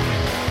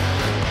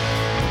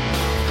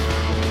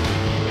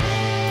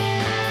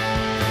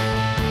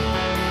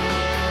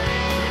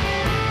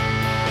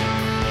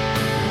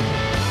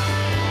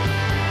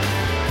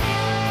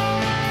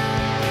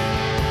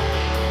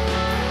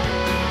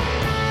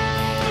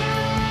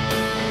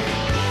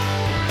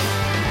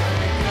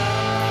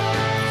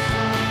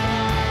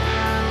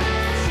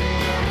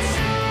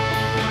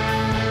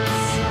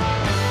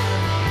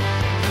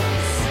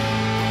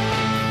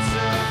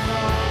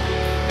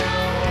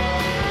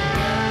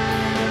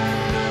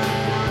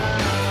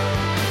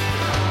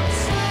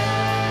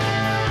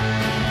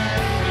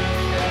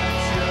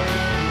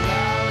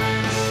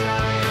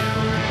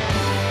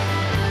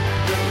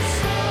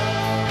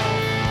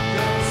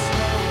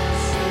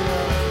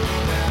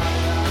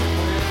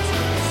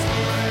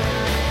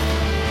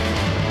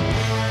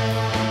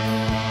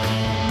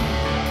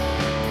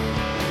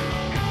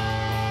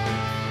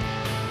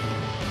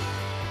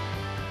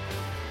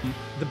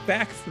 The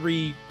back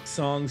three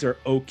songs are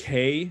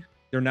okay.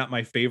 They're not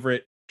my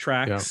favorite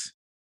tracks.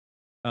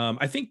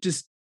 I think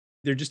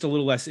they're just a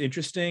little less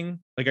interesting.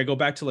 Like I go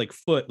back to like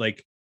Foot,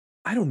 like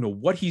I don't know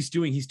what he's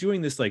doing. He's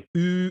doing this like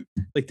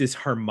like this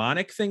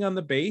harmonic thing on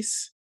the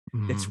bass.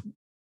 It's Mhm.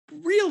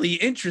 really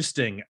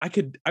interesting.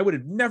 I would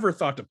have never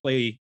thought to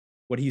play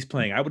what he's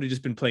playing. I would have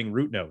just been playing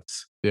root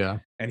notes. Yeah.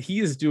 And he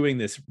is doing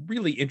this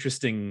really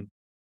interesting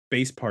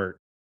bass part.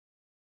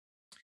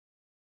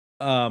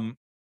 Um,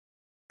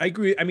 I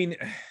agree. I mean,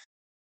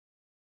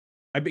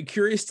 I've been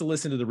curious to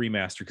listen to the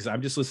remaster because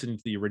I'm just listening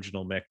to the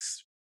original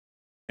mix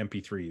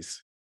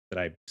MP3s that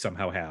I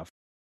somehow have,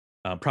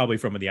 probably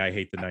from the I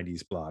Hate the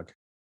 '90s blog.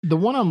 The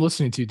one I'm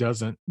listening to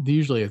doesn't.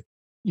 Usually,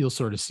 you'll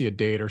sort of see a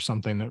date or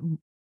something that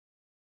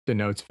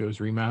denotes if it was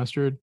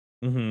remastered.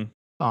 Hmm.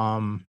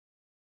 Um,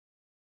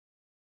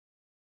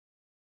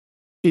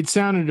 it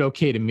sounded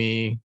okay to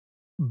me,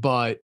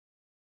 but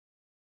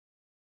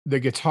the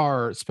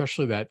guitar,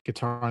 especially that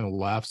guitar on the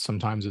left,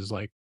 sometimes is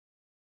like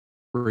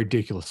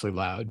ridiculously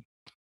loud.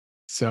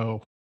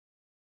 So,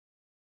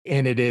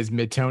 and it is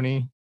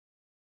mid-tony,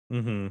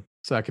 Hmm.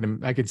 so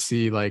I could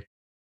see like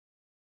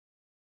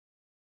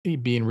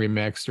it being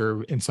remixed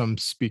or in some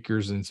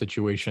speakers and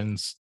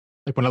situations.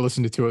 Like when I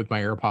listened to it with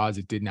my AirPods,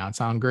 it did not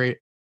sound great.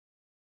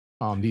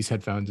 These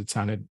headphones, it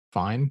sounded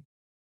fine.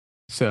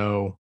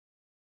 So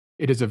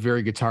it is a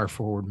very guitar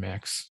forward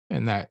mix,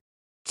 and that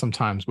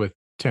sometimes with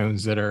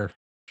tones that are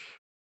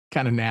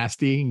kind of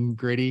nasty and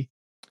gritty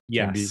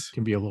can be Yes.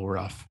 can be a little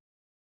rough.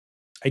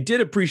 I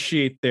did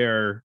appreciate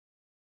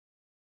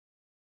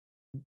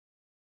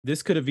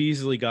this could have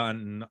easily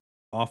gotten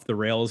off the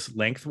rails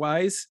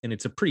lengthwise, and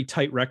it's a pretty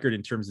tight record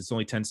in terms it's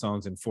only 10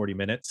 songs in 40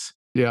 minutes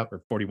Yep. or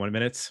 41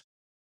 minutes.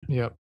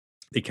 Yep.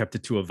 They kept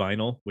it to a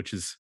vinyl, which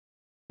is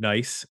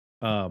nice.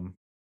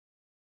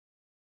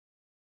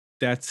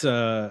 That's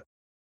a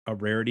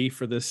rarity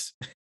for this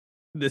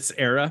this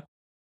era.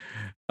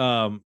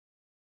 Um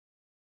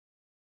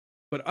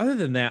But other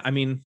than that, I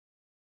mean,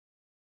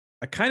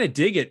 I kind of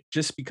dig it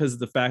just because of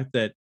the fact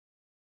that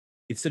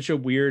it's such a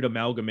weird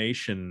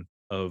amalgamation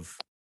of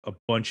a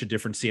bunch of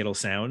different Seattle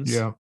sounds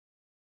Yeah.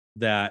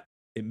 that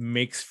it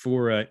makes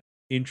for a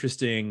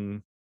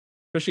interesting,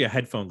 especially a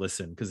headphone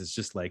listen, because it's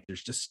just like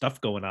there's just stuff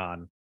going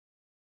on.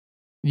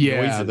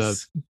 Yeah,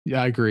 Noises.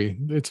 I agree.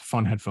 It's a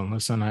fun headphone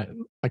listen.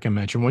 Like I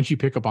mentioned, once you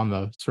pick up on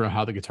the sort of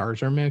how the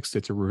guitars are mixed,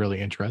 it's really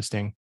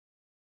interesting.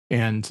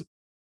 And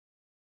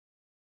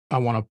I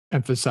want to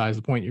emphasize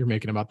the point you're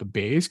making about the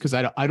bass because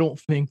I don't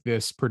think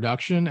this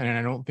production and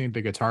I don't think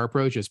the guitar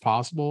approach is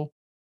possible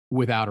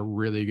without a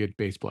really good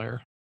bass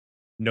player.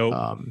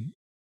 Nope.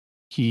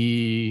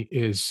 He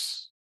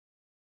is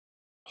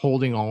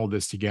holding all of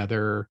this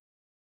together.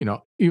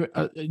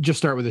 Just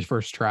start with his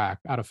first track,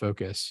 Out of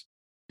Focus.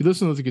 You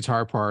listen to the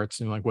guitar parts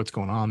and like what's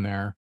going on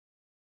there.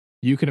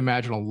 You can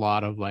imagine a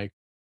lot of like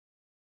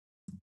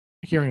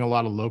hearing a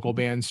lot of local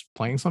bands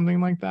playing something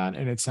like that,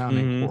 and it's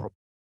sounding Mhm. horrible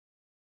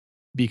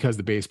because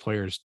the bass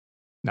player's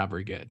not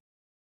very good.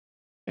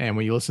 And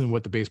when you listen to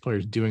what the bass player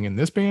is doing in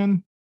this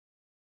band,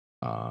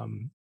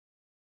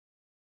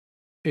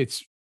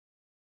 it's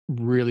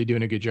really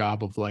doing a good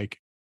job of like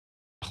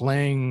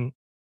playing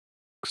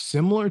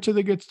similar to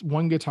the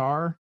one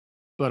guitar,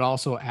 but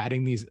also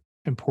adding these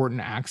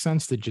important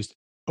accents that just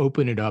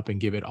open it up and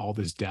give it all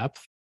this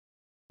depth.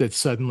 That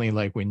suddenly,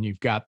 like when you've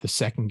got the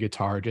second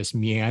guitar just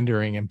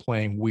meandering and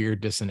playing weird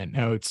dissonant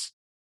notes,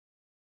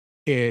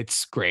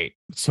 it's great.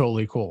 It's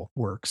totally cool.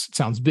 Works. It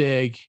sounds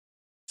big,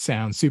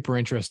 sounds super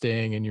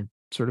interesting, and you're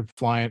sort of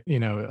flying,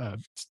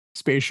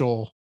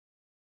 spatial.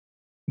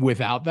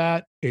 Without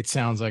that, it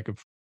sounds like a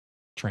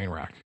train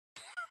wreck.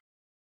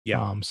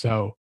 Yeah,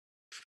 So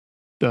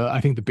I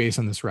think the bass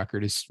on this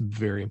record is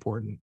very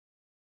important.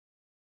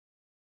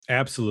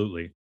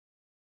 absolutely.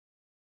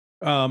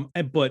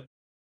 But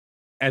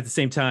at the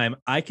same time,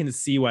 I can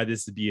see why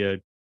this would be a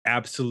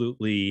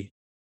absolutely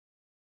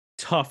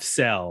tough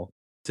sell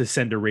to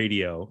send a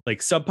radio.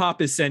 Like Sub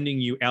Pop is sending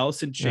you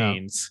Alice in Yeah.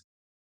 Chains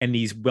and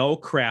these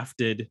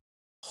well-crafted,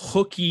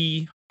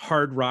 hooky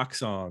hard rock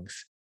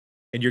songs.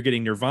 And you're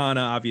getting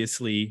Nirvana,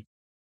 obviously.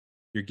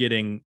 You're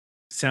getting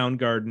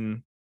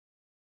Soundgarden.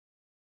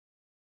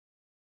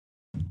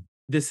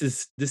 This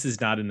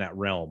is not in that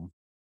realm.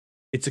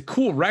 It's a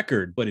cool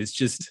record, but it's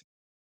just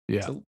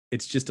Yeah.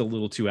 it's just a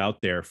little too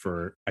out there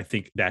for I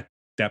think that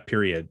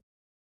period.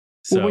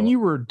 Well, when So you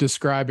were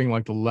describing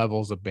like the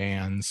levels of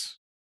bands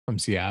from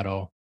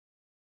Seattle,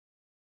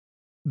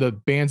 the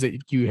bands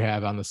that you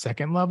have on the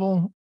second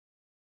level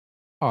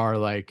are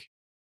like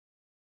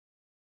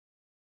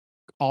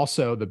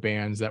also the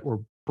bands that were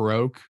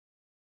broke,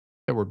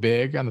 that were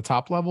big on the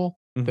top level,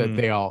 that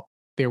mhm.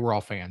 they were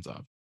all fans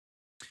of,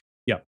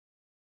 Yeah.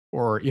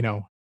 or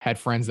had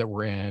friends that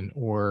were in,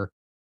 or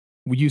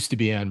we used to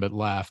be in but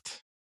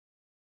left.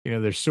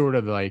 There's sort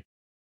of like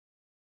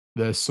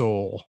the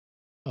soul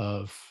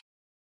of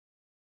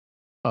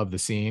the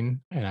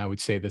scene, and I would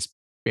say this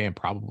band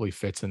probably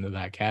fits into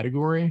that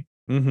category.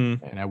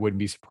 Mhm. And I wouldn't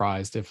be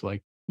surprised if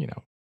like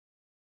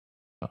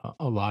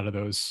a lot of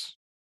those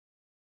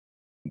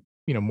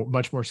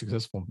much more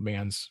successful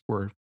bands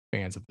were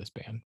fans of this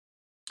band.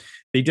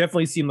 They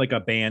definitely seem like a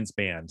band's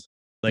band.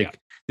 Yeah. Like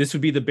this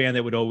would be the band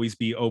that would always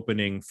be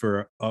opening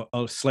for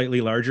a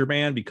slightly larger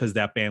band because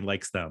that band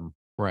likes them.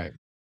 Right.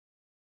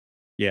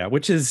 Yeah,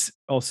 which is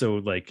also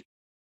like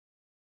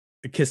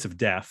a kiss of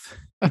death.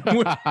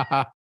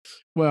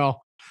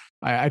 Well,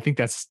 I think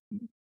that's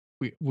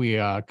we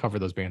cover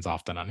those bands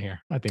often on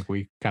here. I think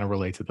we kind of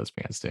relate to those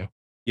bands too.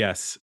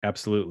 Yes,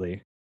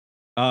 absolutely.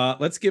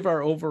 Let's give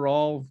our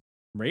overall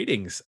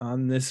ratings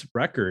on this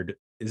record.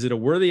 Is it a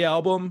worthy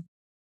album,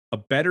 a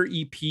better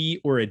EP,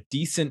 or a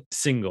decent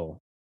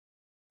single?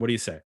 What do you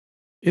say?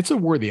 It's a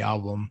worthy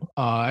album.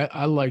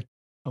 I like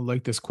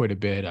this quite a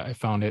bit. I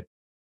found it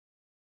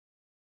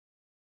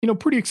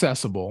pretty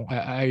accessible.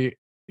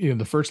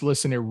 The first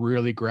listen, it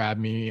really grabbed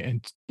me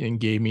and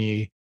gave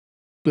me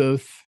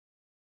both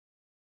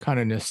kind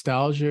of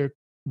nostalgic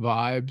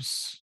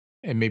vibes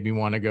and made me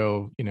want to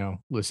go,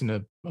 listen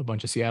to a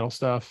bunch of Seattle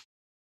stuff.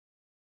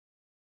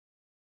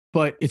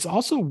 But it's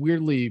also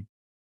weirdly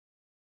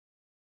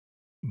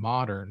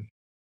modern,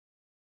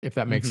 if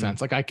that makes Mhm.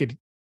 sense. Like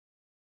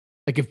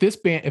if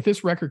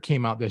this record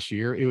came out this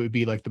year, it would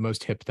be like the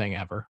most hip thing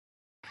ever.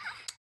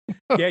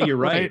 Yeah, you're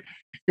right.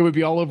 It would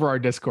be all over our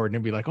Discord and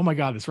it'd be like, oh my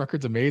God, this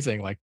record's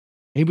amazing. Like,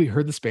 anybody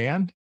heard this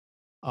band?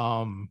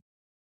 Um,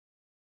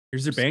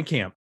 Here's their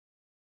Bandcamp.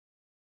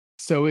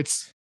 so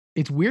it's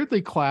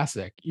weirdly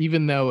classic,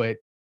 even though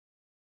it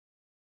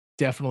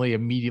definitely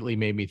immediately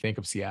made me think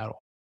of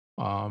Seattle.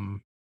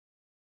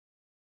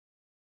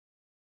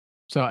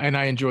 So and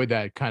I enjoyed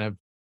that kind of,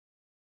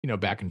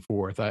 back and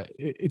forth.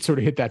 It sort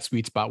of hit that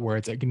sweet spot where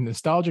it's like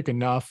nostalgic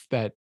enough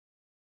that,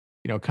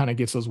 kind of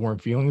gets those warm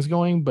feelings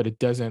going, but it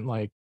doesn't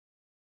like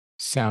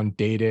sound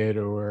dated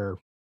or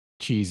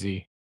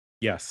cheesy.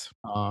 Yes.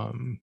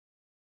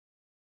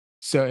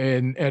 So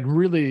and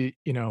really,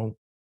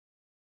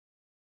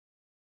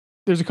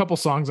 there's a couple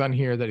songs on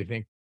here that I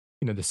think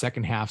the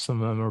second half,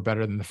 some of them are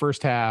better than the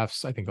first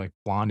halves. I think like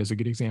Blonde is a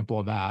good example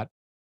of that.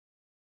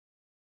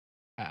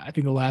 I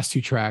think the last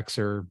two tracks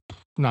are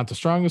not the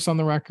strongest on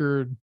the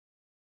record.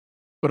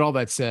 But all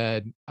that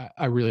said,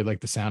 I really like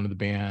the sound of the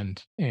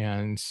band.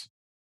 And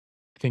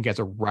I think as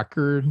a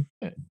record,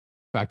 the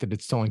fact that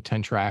it's only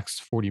 10 tracks,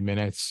 40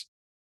 minutes,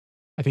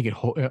 I think it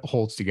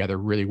holds together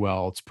really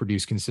well. It's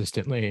produced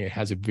consistently. It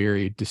has a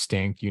very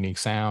distinct, unique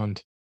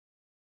sound.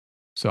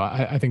 So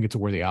I think it's a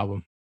worthy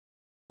album.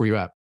 Where you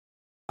at?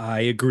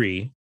 I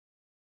agree.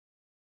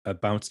 I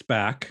bounced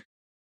back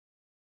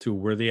to a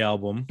worthy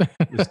album.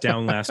 It was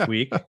down last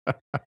week.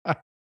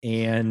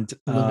 And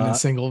Living in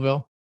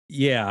Singleville.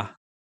 yeah.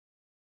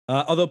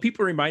 Although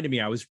people reminded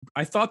me,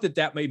 I thought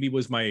that maybe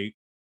was my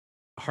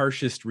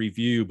harshest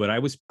review, but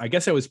I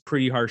guess I was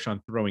pretty harsh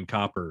on Throwing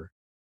Copper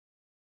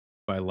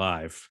by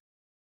Live.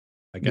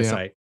 I guess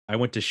Yeah. I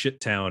went to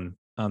shit town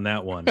on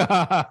that one,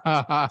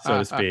 so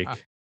to speak.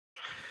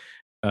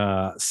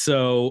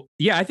 So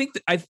yeah, I think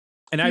You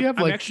have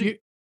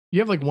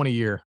like one a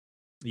year.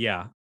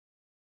 yeah,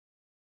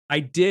 I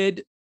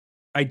do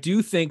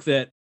think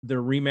that the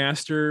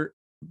remaster,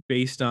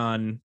 based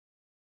on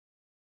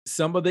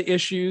some of the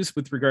issues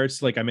with regards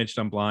to, like I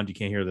mentioned on Blonde, you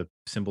can't hear the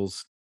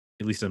cymbals,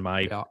 at least in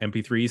my Yeah.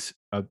 MP3s.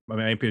 My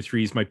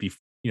MP3s might be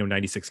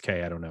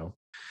 96K, I don't know,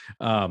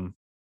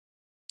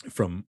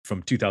 from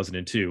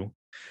 2002.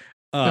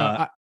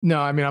 I mean,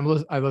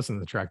 I listen to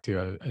the track too.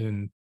 I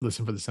didn't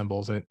listen for the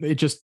cymbals, and it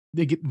just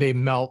they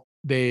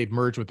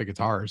merge with the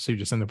guitars, so you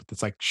just end up with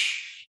this like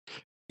shh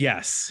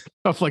Yes,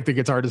 of like the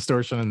guitar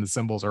distortion and the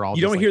cymbals are all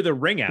you just don't like hear the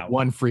ring out.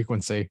 one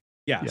frequency.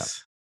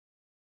 Yes,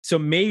 so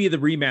maybe the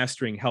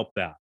remastering helped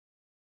that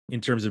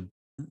in terms of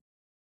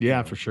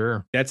Yeah, for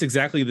sure. that's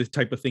exactly the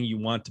type of thing you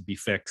want to be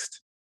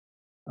fixed.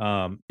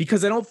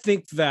 Because I don't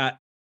think that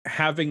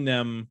having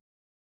them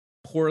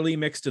poorly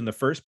mixed in the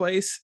first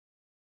place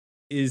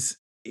is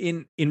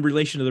in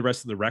relation to the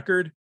rest of the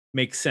record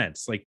makes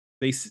sense. Like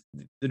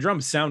the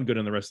drums sound good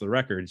on the rest of the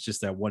record. It's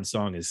just that one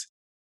song is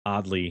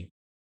oddly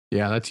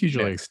Yeah, that's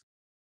usually mixed.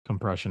 a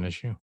compression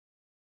issue.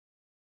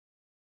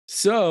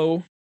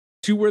 So,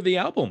 two worthy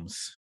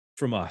albums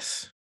from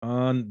us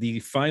on the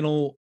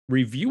final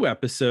review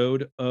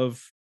episode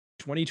of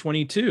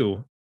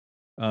 2022.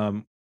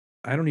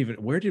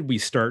 Where did we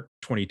start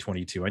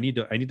 2022? I need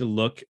to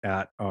look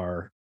at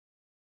our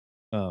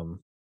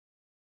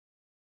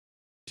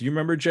do you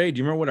remember, Jay? Do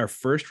you remember what our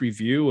first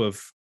review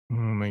of? Oh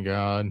my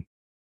god.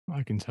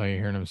 I can tell you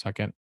here in a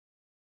second.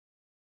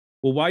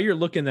 Well, while you're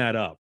looking that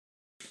up,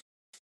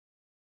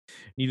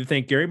 need to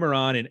thank Gary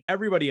Moran and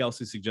everybody else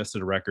who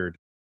suggested a record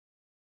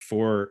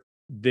for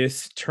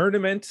this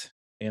tournament.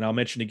 And I'll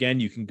mention again,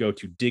 you can go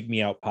to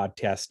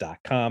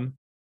digmeoutpodcast.com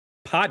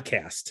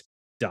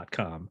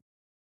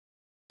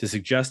to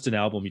suggest an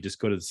album. You just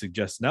go to the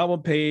suggest an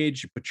album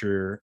page, you put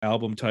your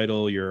album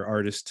title, your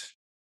artist,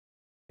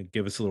 and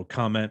give us a little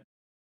comment.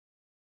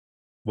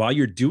 While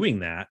you're doing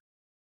that,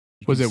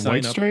 Was it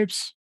White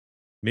Stripes?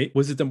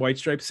 Was it the White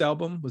Stripes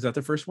album? Was that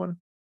the first one?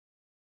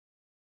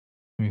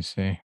 Let me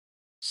see.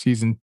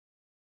 Season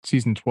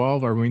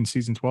 12. Are we in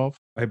season 12?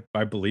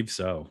 I believe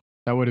so.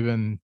 That would have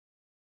been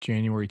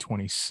January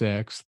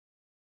 26th.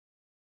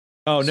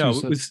 Oh no,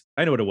 it was.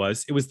 I know what it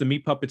was. It was the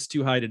Meat Puppets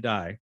Too High to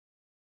Die.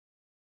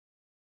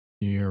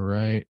 You're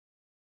right.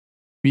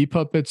 Meat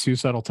Puppets,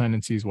 Suicidal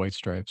Tendencies, White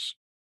Stripes.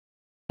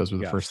 Those were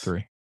the first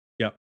three.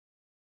 Yep.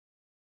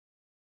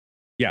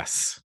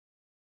 Yes.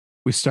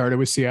 We started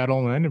with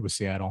Seattle and ended with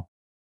Seattle.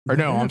 Or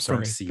no, I'm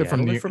sorry. They're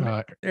from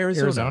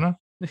Arizona.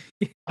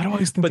 I don't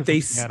always think but they're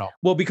from Seattle.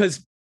 Well,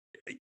 because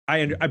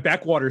I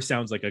Backwater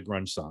sounds like a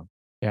grunge song.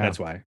 Yeah. That's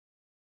why.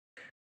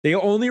 The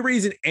only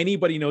reason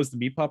anybody knows the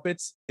Meat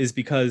Puppets is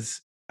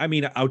because, I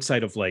mean,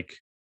 outside of like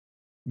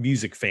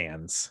music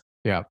fans.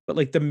 Yeah. But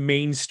like the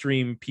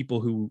mainstream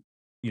people who,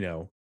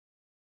 know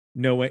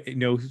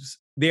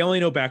they only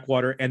know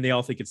Backwater and they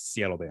all think it's a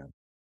Seattle band.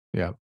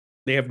 Yeah.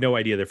 They have no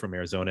idea they're from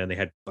Arizona, and they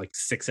had like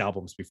 6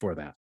 albums before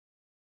that.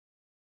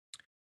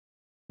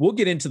 We'll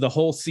get into the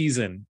whole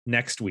season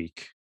next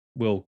week.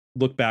 We'll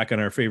look back on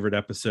our favorite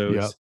episodes.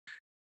 Yep.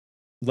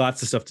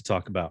 Lots of stuff to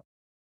talk about.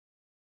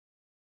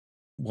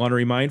 Want to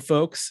remind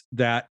folks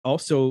that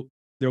also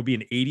there'll be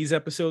an 80s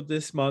episode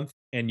this month,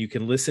 and you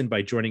can listen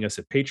by joining us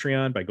at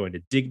Patreon by going to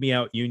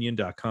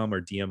digmeoutunion.com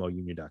or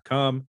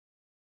dmounion.com.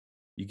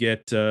 You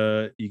get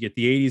the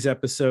 80s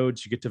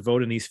episodes. You get to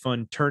vote in these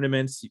fun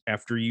tournaments.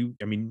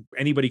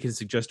 Anybody can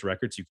suggest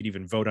records. You can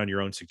even vote on your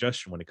own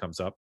suggestion when it comes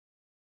up.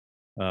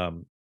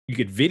 You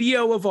get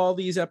video of all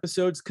these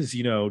episodes because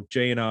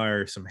Jay and I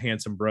are some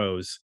handsome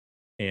bros,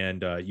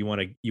 and you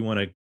want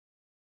to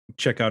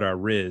check out our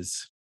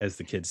riz, as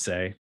the kids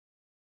say.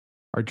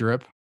 Our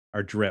drip.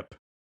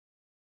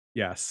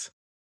 Yes.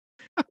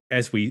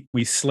 As we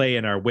slay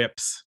in our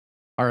whips.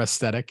 Our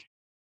aesthetic.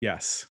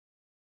 Yes.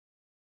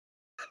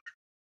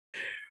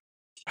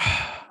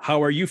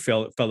 How are you,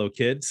 fellow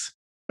kids?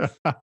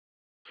 I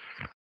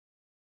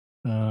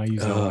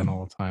use that line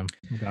all the time.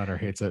 My daughter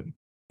hates it.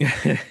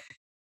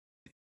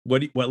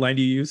 What line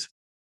do you use?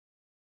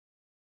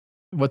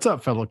 What's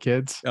up, fellow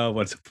kids? Oh,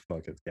 what's up,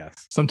 focus?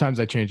 Yes. Sometimes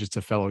I change it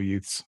to fellow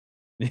youths.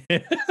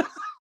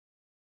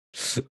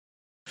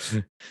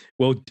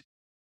 Well,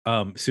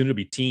 soon it'll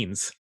be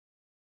teens.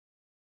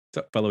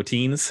 What's up, fellow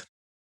teens?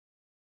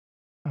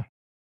 There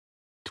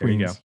you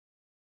go. Tweens.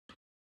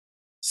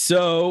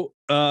 So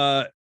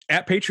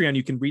at Patreon,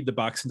 you can read the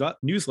Box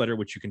newsletter,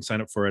 which you can sign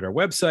up for at our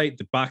website.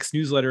 The Box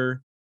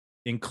newsletter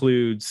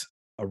includes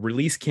a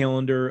release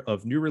calendar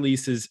of new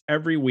releases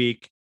every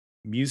week,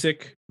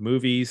 music,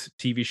 movies,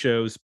 TV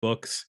shows,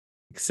 books,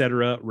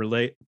 etc.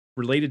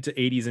 related to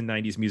 80s and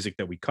 90s music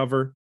that we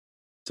cover.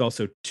 It's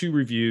also 2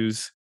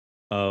 reviews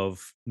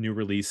of new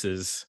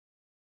releases,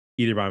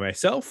 either by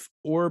myself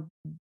or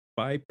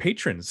by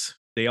patrons.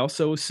 They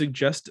also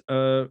suggest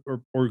or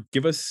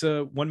give us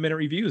 1-minute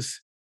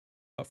reviews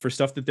for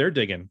stuff that they're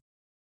digging.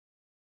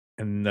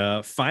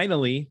 And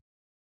finally,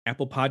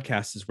 Apple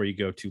Podcasts is where you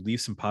go to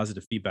leave some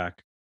positive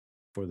feedback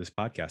for this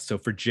podcast. So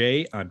for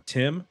Jay, I'm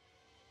Tim.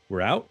 We're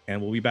out, and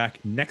we'll be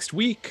back next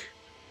week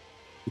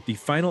with the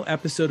final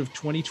episode of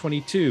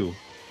 2022.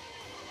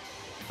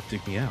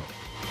 Dig me out.